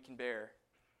more than we can bear.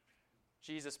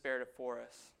 Jesus bared it for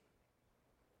us.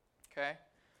 Okay?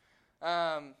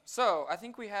 So I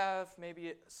think we have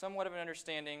maybe somewhat of an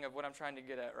understanding of what I'm trying to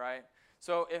get at, right?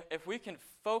 So if we can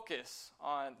focus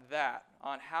on that,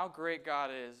 on how great God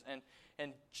is,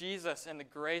 and Jesus and the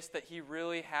grace that he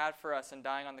really had for us in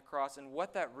dying on the cross, and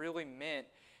what that really meant,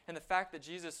 and the fact that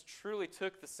Jesus truly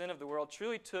took the sin of the world,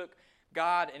 truly took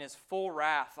God in his full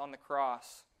wrath on the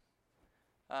cross.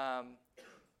 My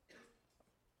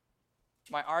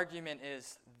argument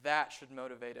is that should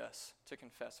motivate us to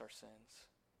confess our sins.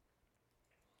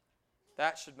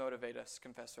 That should motivate us to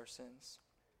confess our sins.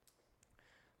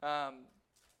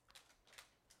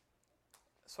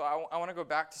 So I want to go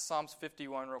back to Psalms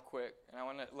 51 real quick, and I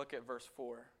want to look at verse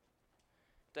 4.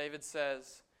 David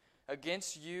says,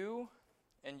 "Against you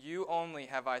and you only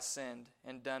have I sinned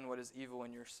and done what is evil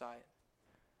in your sight."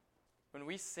 When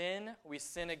we sin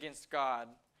against God.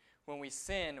 When we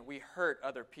sin, we hurt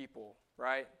other people,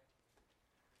 right?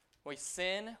 When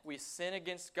we sin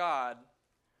against God,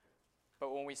 but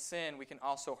when we sin, we can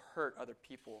also hurt other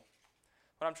people.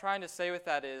 What I'm trying to say with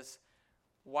that is,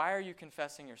 why are you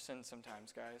confessing your sins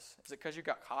sometimes, guys? Is it because you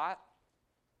got caught?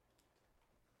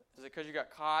 Is it because you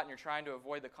got caught and you're trying to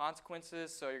avoid the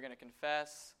consequences, so you're going to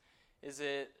confess?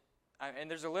 And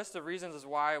there's a list of reasons as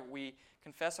why we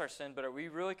confess our sin, but are we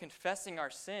really confessing our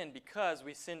sin because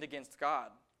we sinned against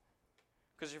God?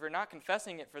 Because if you're not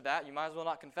confessing it for that, you might as well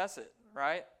not confess it,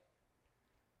 right?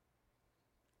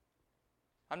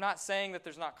 I'm not saying that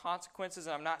there's not consequences,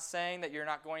 and I'm not saying that you're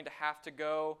not going to have to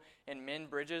go and mend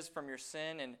bridges from your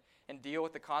sin and deal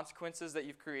with the consequences that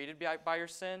you've created by your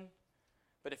sin.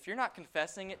 But if you're not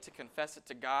confessing it to confess it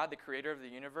to God, the creator of the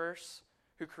universe,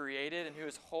 who created and who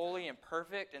is holy and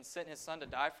perfect and sent his Son to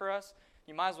die for us,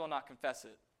 you might as well not confess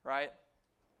it, right?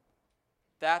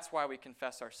 That's why we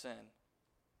confess our sin.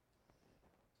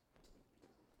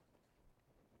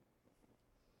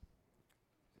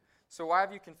 So why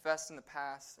have you confessed in the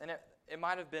past? And it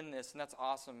might have been this, and that's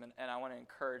awesome, and I want to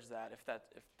encourage that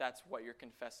if that's what you're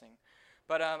confessing.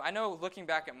 But I know looking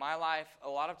back at my life, a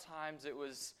lot of times it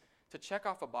was to check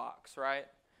off a box, right?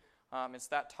 It's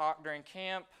that talk during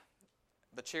camp,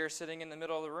 the chair sitting in the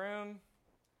middle of the room.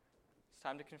 It's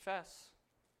time to confess.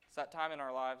 It's that time in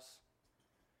our lives.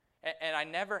 And I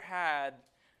never had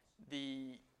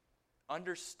the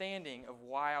understanding of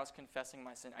why I was confessing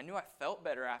my sin. I knew I felt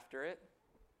better after it.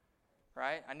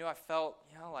 Right? I knew I felt,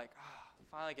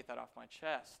 finally get that off my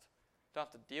chest. Don't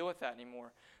have to deal with that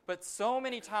anymore. But so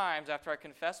many times after I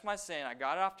confessed my sin, I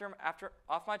got it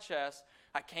off my chest,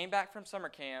 I came back from summer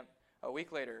camp a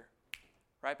week later,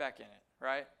 right back in it,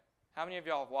 right? How many of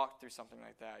y'all have walked through something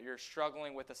like that? You're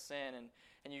struggling with a sin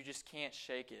and you just can't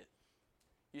shake it.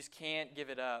 You just can't give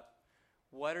it up.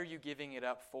 What are you giving it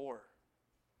up for?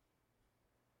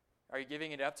 Are you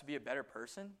giving it up to be a better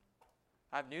person?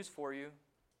 I have news for you.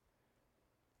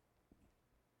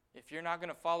 If you're not going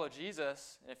to follow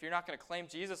Jesus, and if you're not going to claim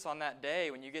Jesus on that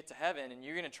day when you get to heaven, and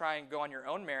you're going to try and go on your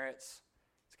own merits,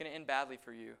 it's going to end badly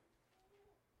for you.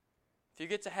 If you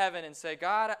get to heaven and say,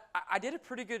 God, I did a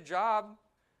pretty good job.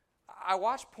 I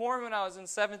watched porn when I was in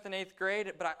 7th and 8th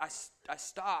grade, but I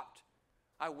stopped.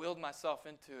 I willed myself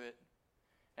into it.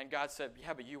 And God said,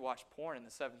 yeah, but you watched porn in the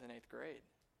 7th and 8th grade.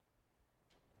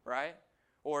 Right?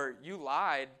 Or you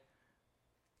lied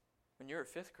when you were a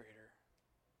 5th grader.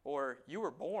 Or you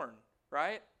were born,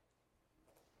 right?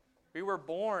 We were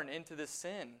born into this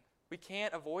sin. We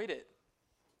can't avoid it.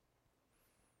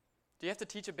 Do you have to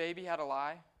teach a baby how to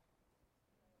lie?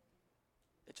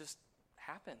 It just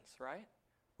happens, right?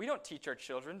 We don't teach our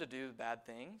children to do bad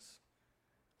things.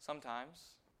 Sometimes.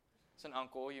 As an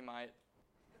uncle, you might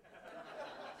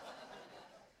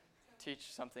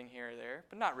teach something here or there,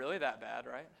 but not really that bad,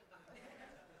 right?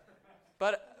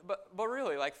 But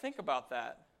really, think about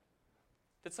that.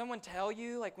 Did someone tell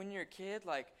you, when you're a kid,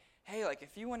 hey,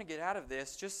 if you want to get out of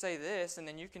this, just say this, and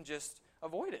then you can just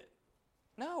avoid it?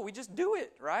 No, we just do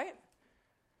it, right?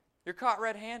 You're caught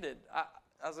red-handed.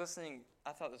 I was listening,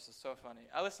 I thought this was so funny.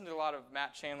 I listened to a lot of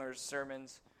Matt Chandler's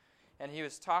sermons, and he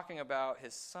was talking about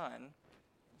his son.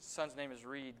 His son's name is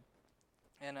Reed.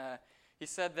 And he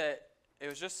said that it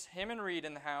was just him and Reed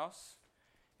in the house,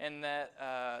 and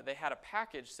that they had a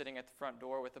package sitting at the front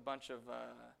door with a bunch of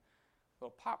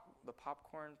the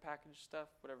popcorn package stuff,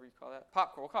 whatever you call that.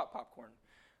 Popcorn, we'll call it popcorn.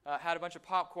 Had a bunch of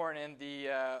popcorn in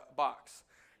the box.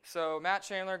 So Matt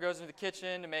Chandler goes into the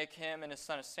kitchen to make him and his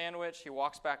son a sandwich. He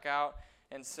walks back out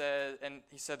and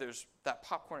he said there's that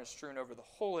popcorn is strewn over the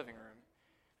whole living room.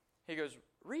 He goes,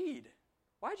 Reed,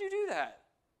 why'd you do that?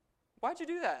 Why'd you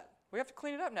do that? We have to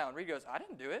clean it up now. And Reed goes, I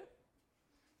didn't do it.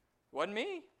 Wasn't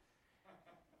me.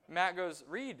 Matt goes,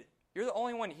 Reed, you're the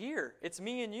only one here. It's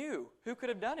me and you. Who could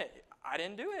have done it? I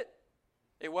didn't do it.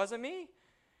 It wasn't me.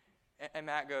 And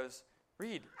Matt goes,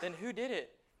 Reed, then who did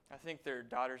it? I think their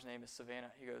daughter's name is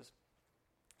Savannah. He goes,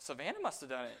 Savannah must have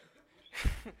done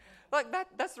it.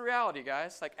 That's the reality,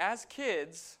 guys. As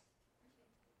kids,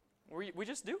 we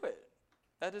just do it.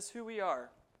 That is who we are.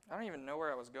 I don't even know where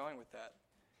I was going with that.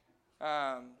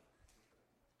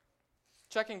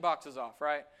 Checking boxes off,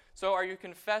 right? So are you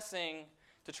confessing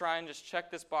to try and just check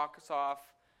this box off?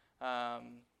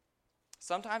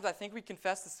 Sometimes I think we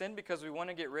confess the sin because we want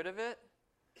to get rid of it.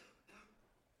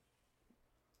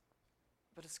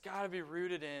 But it's got to be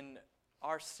rooted in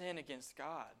our sin against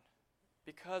God.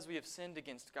 Because we have sinned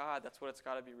against God, that's what it's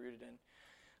got to be rooted in.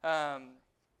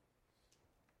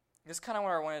 This is kind of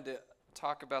where I wanted to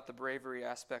talk about the bravery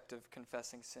aspect of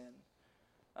confessing sin.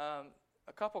 A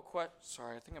couple questions.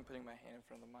 Sorry, I think I'm putting my hand in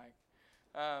front of the mic.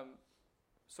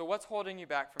 So what's holding you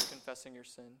back from confessing your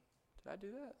sin? Did I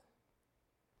do that?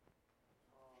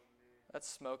 That's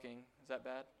smoking. Is that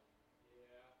bad?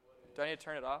 Yeah. Do I need to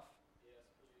turn it off? Yes,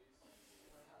 please.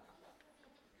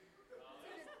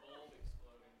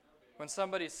 When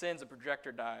somebody sins, a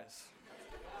projector dies.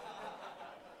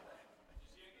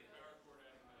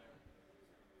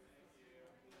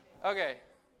 Okay.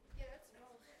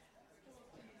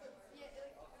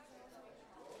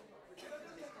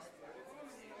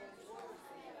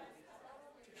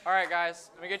 All right,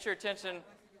 guys, let me get your attention.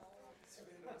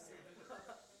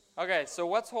 Okay, so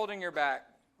what's holding your back?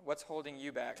 What's holding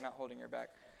you back, not holding your back?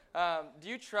 Do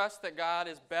you trust that God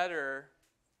is better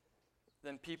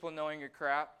than people knowing your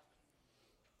crap?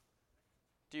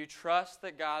 Do you trust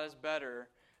that God is better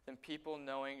than people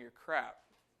knowing your crap?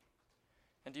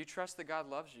 And do you trust that God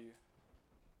loves you?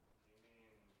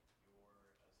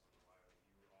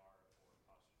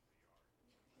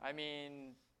 I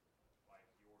mean,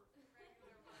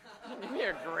 give me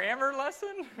a grammar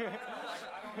lesson?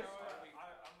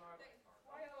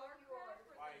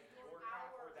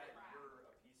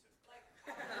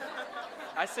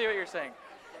 I see what you're saying.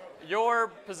 Your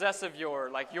possessive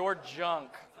like your junk,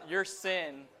 your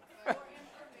sin.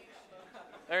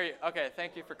 Okay,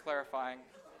 thank you for clarifying.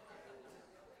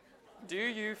 Do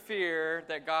you fear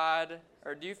that God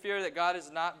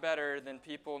is not better than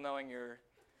people knowing your...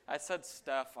 I said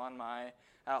stuff on my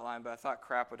outline, but I thought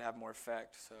crap would have more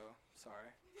effect, so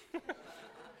sorry.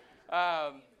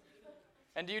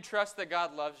 And do you trust that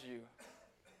God loves you?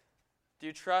 Do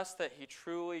you trust that He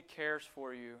truly cares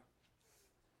for you?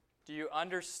 Do you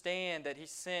understand that He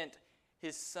sent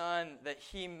His Son, that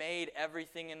He made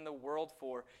everything in the world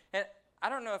for? And I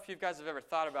don't know if you guys have ever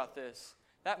thought about this.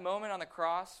 That moment on the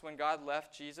cross when God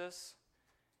left Jesus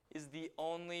is the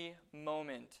only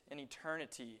moment in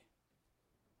eternity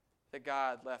that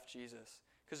God left Jesus.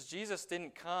 Because Jesus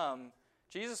didn't come.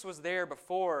 Jesus was there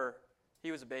before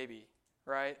He was a baby,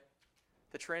 right?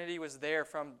 The Trinity was there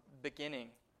from the beginning.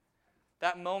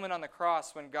 That moment on the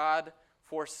cross when God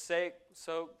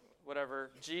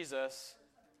Jesus.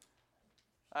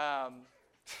 That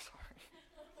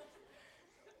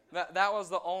was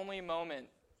the only moment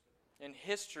in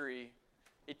history,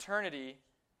 eternity,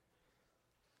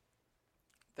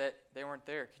 that they weren't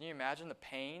there. Can you imagine the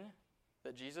pain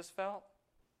that Jesus felt?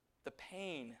 The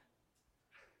pain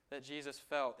that Jesus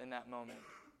felt in that moment.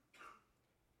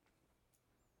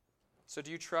 So do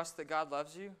you trust that God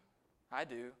loves you? I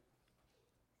do.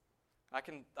 I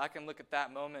can look at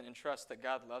that moment and trust that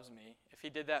God loves me. If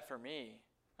He did that for me,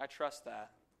 I trust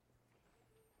that.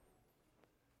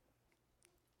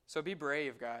 So be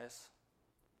brave, guys.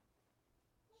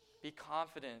 Be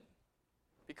confident.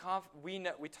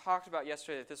 We talked about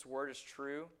yesterday that this word is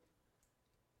true.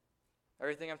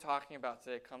 Everything I'm talking about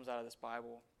today comes out of this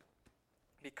Bible.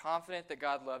 Be confident that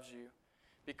God loves you.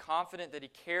 Be confident that He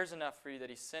cares enough for you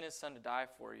that He sent His Son to die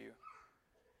for you.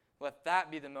 Let that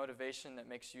be the motivation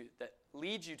that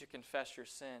leads you to confess your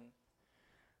sin.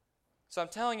 So I'm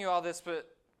telling you all this, but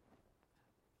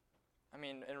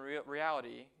in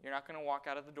reality, you're not going to walk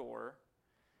out of the door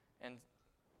and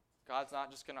God's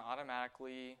not just going to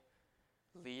automatically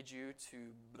lead you to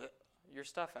your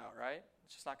stuff out, right?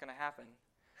 It's just not going to happen.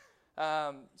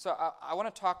 So I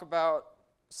want to talk about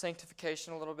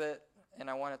sanctification a little bit, and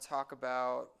I want to talk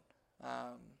about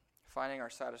finding our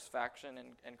satisfaction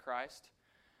in Christ.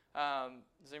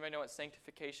 Does anybody know what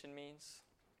sanctification means?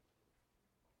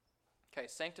 Okay,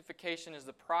 sanctification is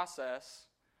the process.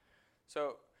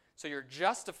 So you're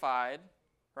justified,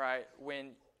 right,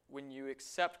 when you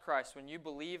accept Christ, when you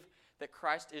believe that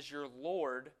Christ is your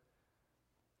Lord,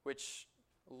 which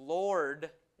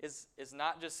Lord is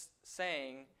not just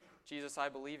saying, Jesus, I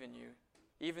believe in you.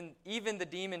 Even the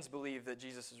demons believe that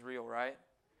Jesus is real, right?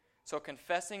 So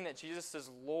confessing that Jesus is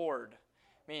Lord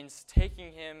means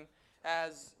taking Him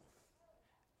as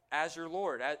your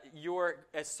Lord. You're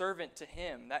a servant to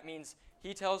Him. That means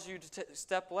He tells you to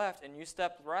step left, and you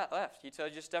step left. He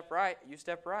tells you to step right, you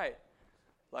step right.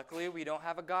 Luckily, we don't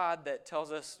have a God that tells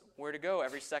us where to go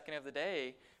every second of the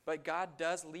day, but God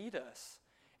does lead us.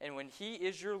 And when He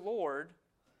is your Lord,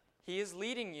 He is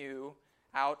leading you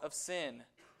out of sin.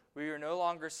 We are no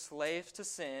longer slaves to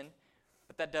sin,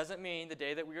 but that doesn't mean the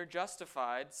day that we are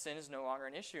justified, sin is no longer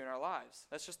an issue in our lives.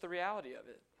 That's just the reality of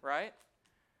it, right?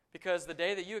 Because the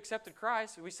day that you accepted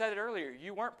Christ, we said it earlier,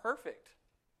 you weren't perfect.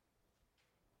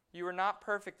 You were not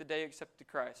perfect the day you accepted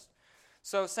Christ.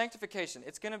 So sanctification,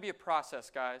 it's going to be a process,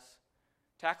 guys.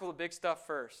 Tackle the big stuff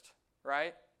first,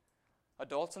 right?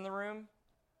 Adults in the room,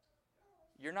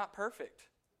 you're not perfect.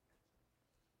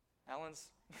 Ellen's,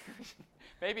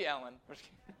 maybe Ellen.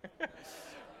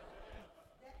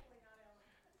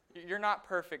 You're not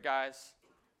perfect, guys.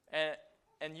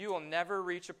 And you will never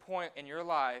reach a point in your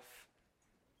life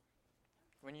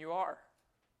when you are.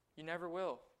 You never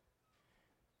will.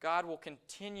 God will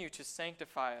continue to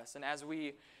sanctify us. And as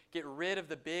we get rid of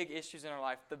the big issues in our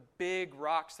life, the big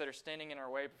rocks that are standing in our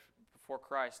way before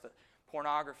Christ,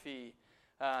 pornography,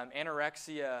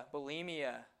 anorexia,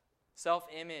 bulimia,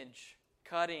 self-image,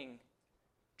 cutting,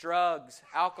 drugs,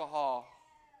 alcohol.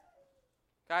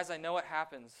 Guys, I know it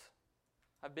happens.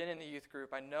 I've been in the youth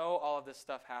group. I know all of this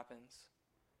stuff happens.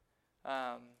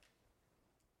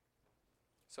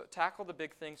 So tackle the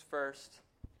big things first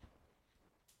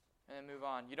and then move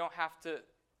on. You don't have to...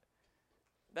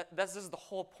 This is the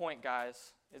whole point,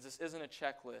 guys, is this isn't a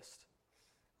checklist.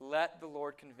 Let the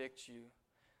Lord convict you.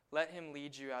 Let Him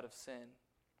lead you out of sin.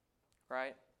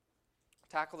 Right?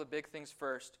 Tackle the big things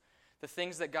first. The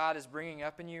things that God is bringing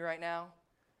up in you right now,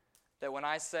 that when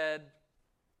I said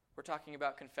we're talking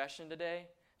about confession today,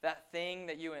 that thing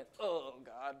that you went, oh,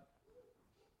 God,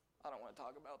 I don't want to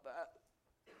talk about that.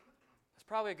 That's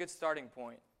probably a good starting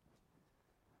point.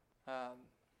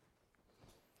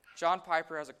 John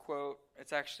Piper has a quote.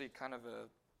 It's actually kind of a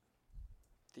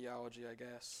theology, I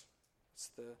guess.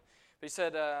 But he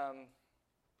said,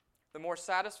 the more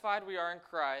satisfied we are in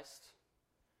Christ,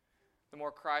 the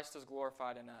more Christ is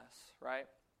glorified in us, right?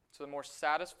 So the more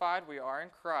satisfied we are in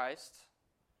Christ,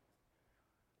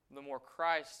 the more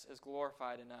Christ is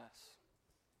glorified in us.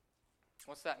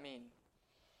 What's that mean?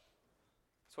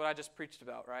 It's what I just preached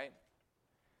about, right?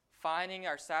 Finding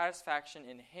our satisfaction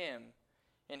in Him,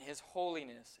 in His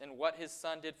holiness, in what His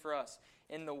Son did for us,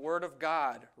 in the Word of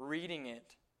God, reading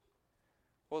it,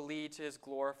 will lead to His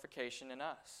glorification in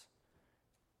us.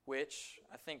 Which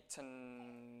I think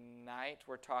tonight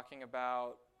we're talking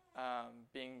about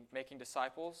making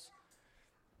disciples.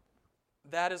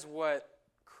 That is what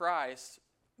Christ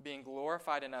being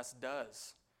glorified in us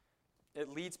does.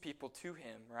 It leads people to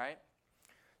Him, right?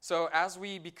 So as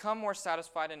we become more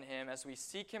satisfied in Him, as we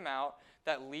seek Him out,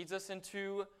 that leads us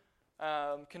into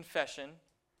confession.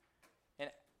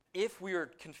 And if we are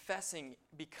confessing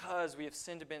because we have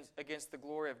sinned against the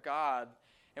glory of God,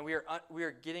 and we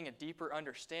are getting a deeper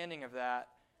understanding of that,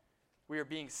 we are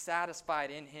being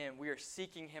satisfied in Him, we are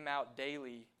seeking Him out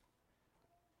daily,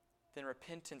 then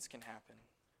repentance can happen.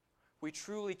 We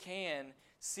truly can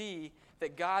see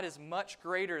that God is much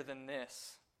greater than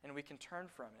this, and we can turn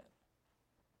from it.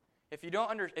 If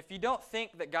you don't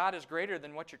think that God is greater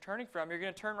than what you're turning from, you're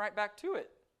going to turn right back to it.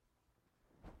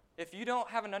 If you don't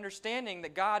have an understanding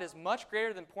that God is much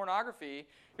greater than pornography,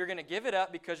 you're going to give it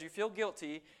up because you feel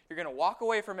guilty, you're going to walk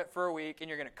away from it for a week, and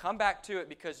you're going to come back to it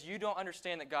because you don't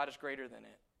understand that God is greater than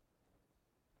it.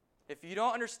 If you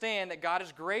don't understand that God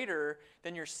is greater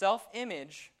than your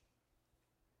self-image,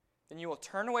 then you will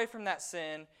turn away from that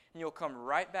sin and you'll come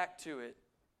right back to it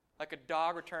like a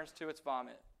dog returns to its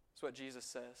vomit. That's what Jesus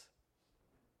says.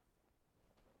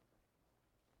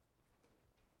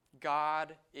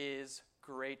 God is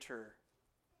greater.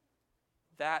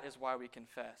 That is why we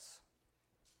confess.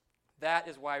 That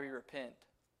is why we repent.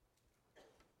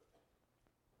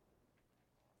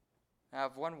 I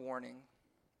have one warning.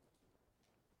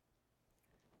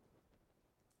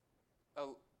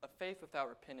 A faith without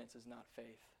repentance is not faith.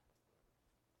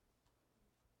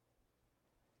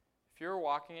 If you're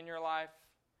walking in your life,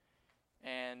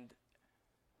 and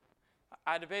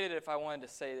I debated if I wanted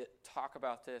to talk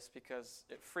about this because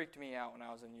it freaked me out when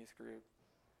I was in youth group.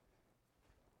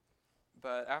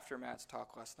 But after Matt's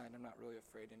talk last night, I'm not really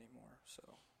afraid anymore. So,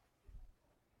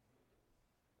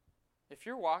 if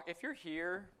you're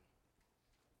here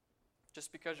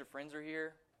just because your friends are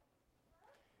here,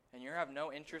 and you have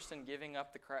no interest in giving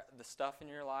up the stuff in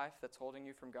your life that's holding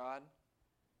you from God,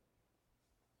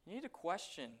 you need to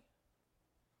question.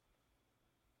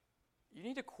 You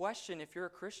need to question if you're a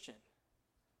Christian,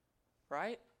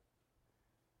 right?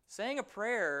 Saying a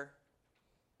prayer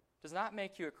does not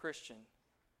make you a Christian.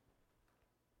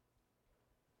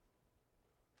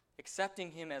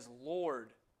 Accepting Him as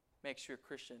Lord makes you a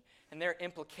Christian. And there are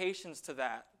implications to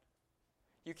that.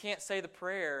 You can't say the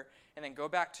prayer and then go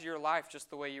back to your life just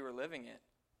the way you were living it.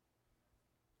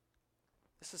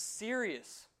 This is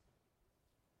serious.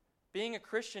 Being a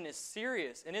Christian is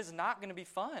serious and is not going to be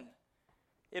fun.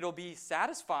 It'll be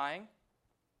satisfying.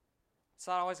 It's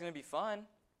not always going to be fun.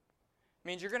 It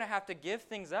means you're going to have to give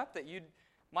things up that you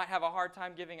might have a hard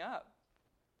time giving up.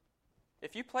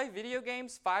 If you play video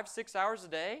games 5-6 hours a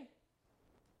day,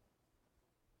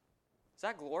 is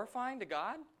that glorifying to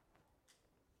God?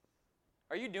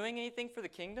 Are you doing anything for the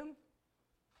kingdom?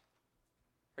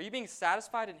 Are you being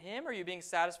satisfied in Him, or are you being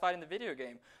satisfied in the video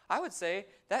game? I would say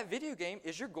that video game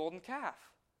is your golden calf,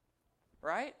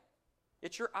 right?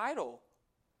 It's your idol.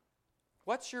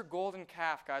 What's your golden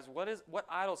calf, guys? What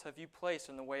idols have you placed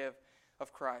in the way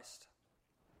of Christ?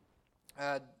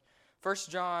 1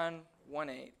 John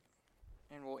 1:8,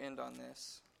 and we'll end on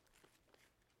this.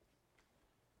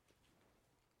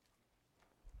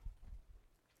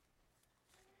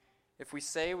 If we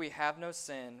say we have no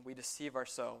sin, we deceive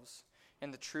ourselves,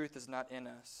 and the truth is not in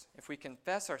us. If we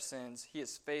confess our sins, He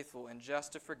is faithful and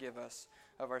just to forgive us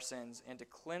of our sins and to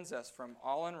cleanse us from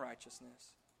all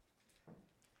unrighteousness.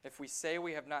 If we say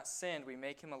we have not sinned, we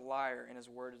make Him a liar, and His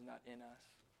word is not in us.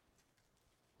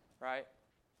 Right?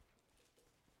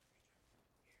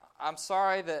 I'm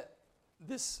sorry that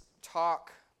this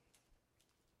talk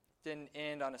didn't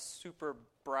end on a super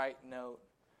bright note,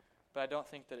 but I don't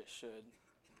think that it should.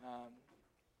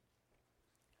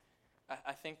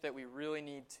 I think that we really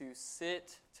need to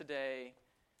sit today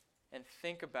and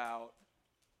think about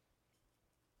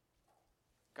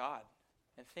God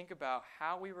and think about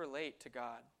how we relate to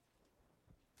God.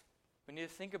 We need to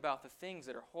think about the things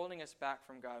that are holding us back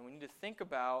from God. We need to think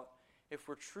about if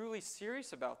we're truly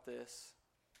serious about this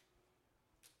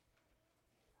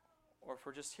or if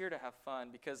we're just here to have fun,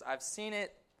 because I've seen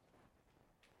it.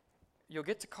 You'll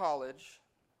get to college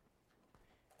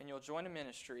and you'll join a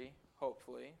ministry,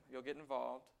 hopefully. You'll get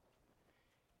involved.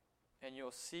 And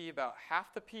you'll see about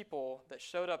half the people that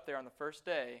showed up there on the first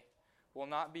day will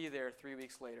not be there 3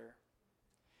 weeks later.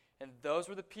 And those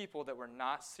were the people that were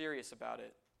not serious about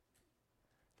it.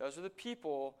 Those are the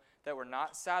people that were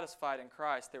not satisfied in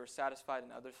Christ. They were satisfied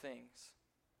in other things.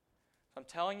 So I'm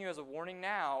telling you as a warning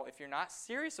now, if you're not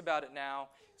serious about it now,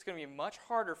 it's going to be much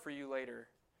harder for you later.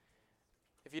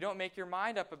 If you don't make your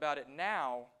mind up about it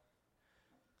now,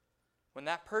 when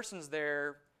that person's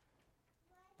there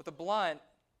with a blunt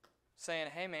saying,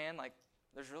 hey man, like,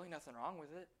 there's really nothing wrong with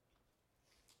it.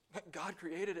 God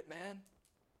created it, man.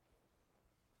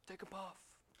 Take a puff.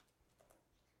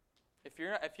 If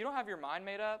you don't have your mind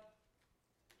made up,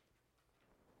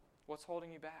 what's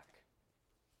holding you back?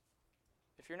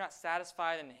 If you're not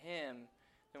satisfied in Him,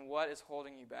 then what is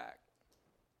holding you back?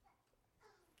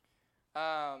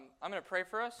 I'm going to pray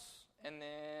for us, and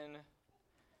then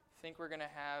I think we're going to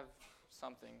have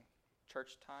something.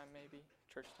 Church time, maybe?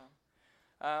 Church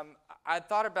time. I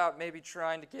thought about maybe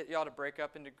trying to get y'all to break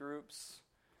up into groups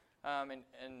and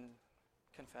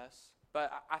confess.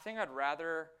 But I think I'd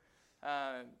rather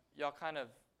y'all kind of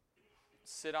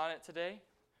sit on it today,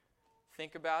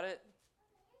 think about it.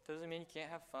 Doesn't mean you can't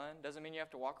have fun. Doesn't mean you have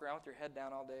to walk around with your head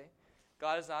down all day.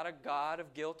 God is not a God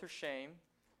of guilt or shame.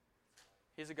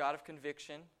 He's a God of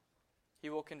conviction. He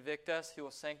will convict us. He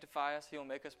will sanctify us. He will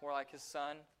make us more like His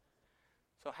Son.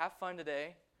 So have fun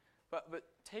today, but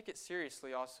take it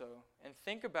seriously also. And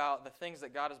think about the things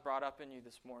that God has brought up in you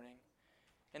this morning.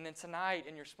 And then tonight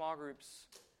in your small groups,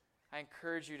 I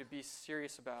encourage you to be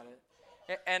serious about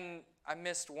it. And I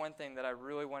missed one thing that I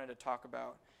really wanted to talk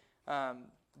about.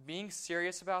 Being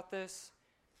serious about this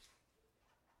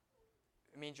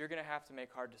means you're going to have to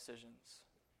make hard decisions,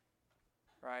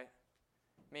 right?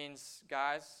 It means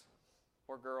guys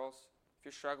or girls, if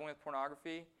you're struggling with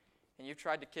pornography and you've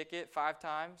tried to kick it 5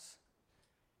 times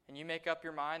and you make up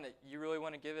your mind that you really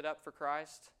want to give it up for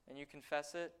Christ and you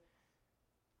confess it,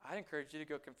 I'd encourage you to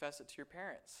go confess it to your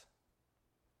parents.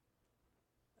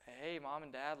 Hey, mom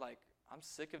and dad, like, I'm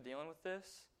sick of dealing with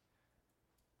this.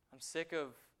 I'm sick of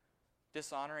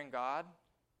dishonoring God.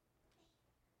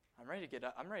 I'm ready to get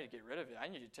rid of it. I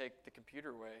need to take the computer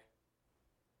away.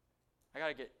 I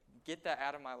got to get that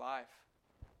out of my life.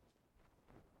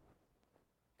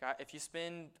 God, if you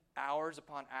spend hours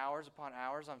upon hours upon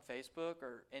hours on Facebook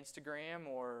or Instagram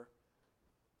or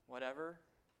whatever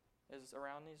is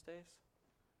around these days,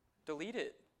 delete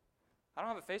it. I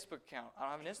don't have a Facebook account. I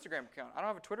don't have an Instagram account. I don't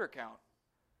have a Twitter account.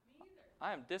 Me either.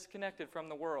 I am disconnected from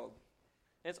the world.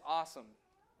 It's awesome.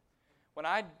 When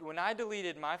I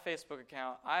deleted my Facebook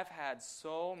account, I've had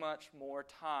so much more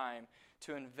time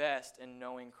to invest in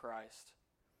knowing Christ.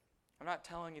 I'm not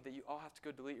telling you that you all have to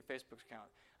go delete your Facebook account.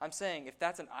 I'm saying if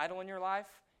that's an idol in your life,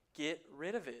 get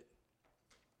rid of it.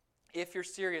 If you're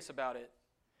serious about it,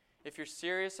 if you're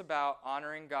serious about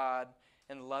honoring God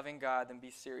and loving God, then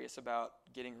be serious about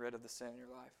getting rid of the sin in your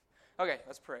life. Okay,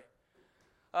 let's pray.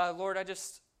 Lord, I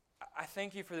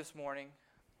thank you for this morning.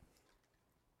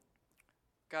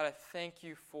 God, I thank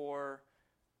you for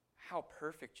how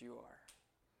perfect you are.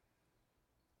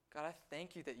 God, I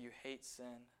thank you that you hate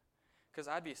sin, because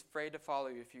I'd be afraid to follow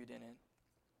you if you didn't.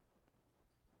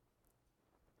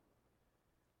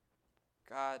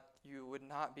 God, you would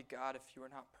not be God if you were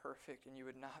not perfect, and you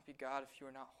would not be God if you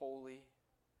were not holy.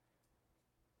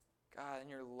 God, and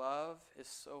your love is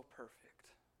so perfect.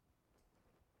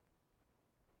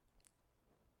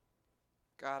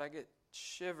 God, I get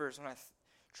shivers when I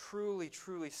truly,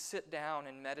 truly sit down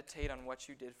and meditate on what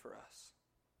you did for us.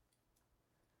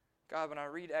 God, when I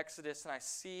read Exodus and I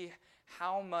see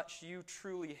how much you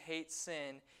truly hate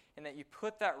sin and that you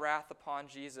put that wrath upon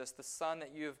Jesus, the Son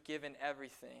that you have given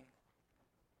everything,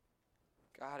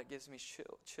 God, it gives me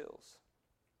chills.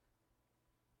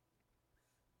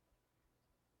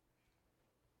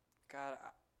 God,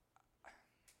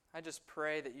 I just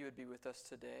pray that you would be with us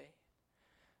today.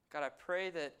 God, I pray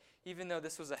that even though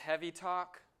this was a heavy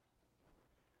talk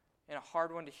and a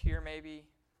hard one to hear maybe,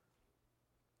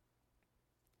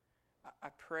 I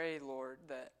pray, Lord,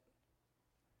 that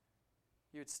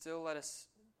you would still let us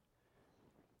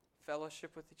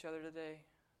fellowship with each other today,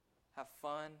 have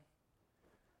fun,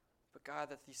 but God,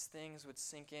 that these things would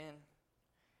sink in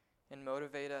and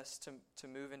motivate us to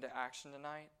move into action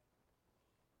tonight.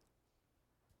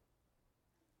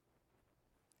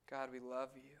 God, we love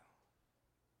you.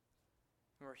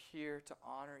 And we're here to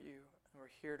honor you. And we're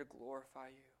here to glorify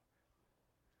you.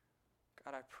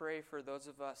 God, I pray for those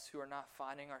of us who are not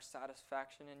finding our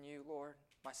satisfaction in you, Lord,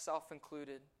 myself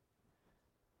included.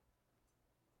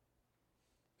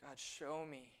 God, show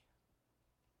me.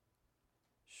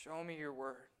 Show me your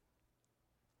word.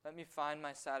 Let me find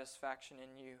my satisfaction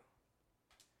in you.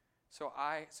 So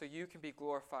you can be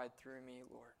glorified through me,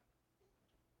 Lord.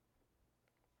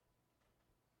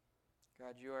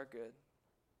 God, you are good.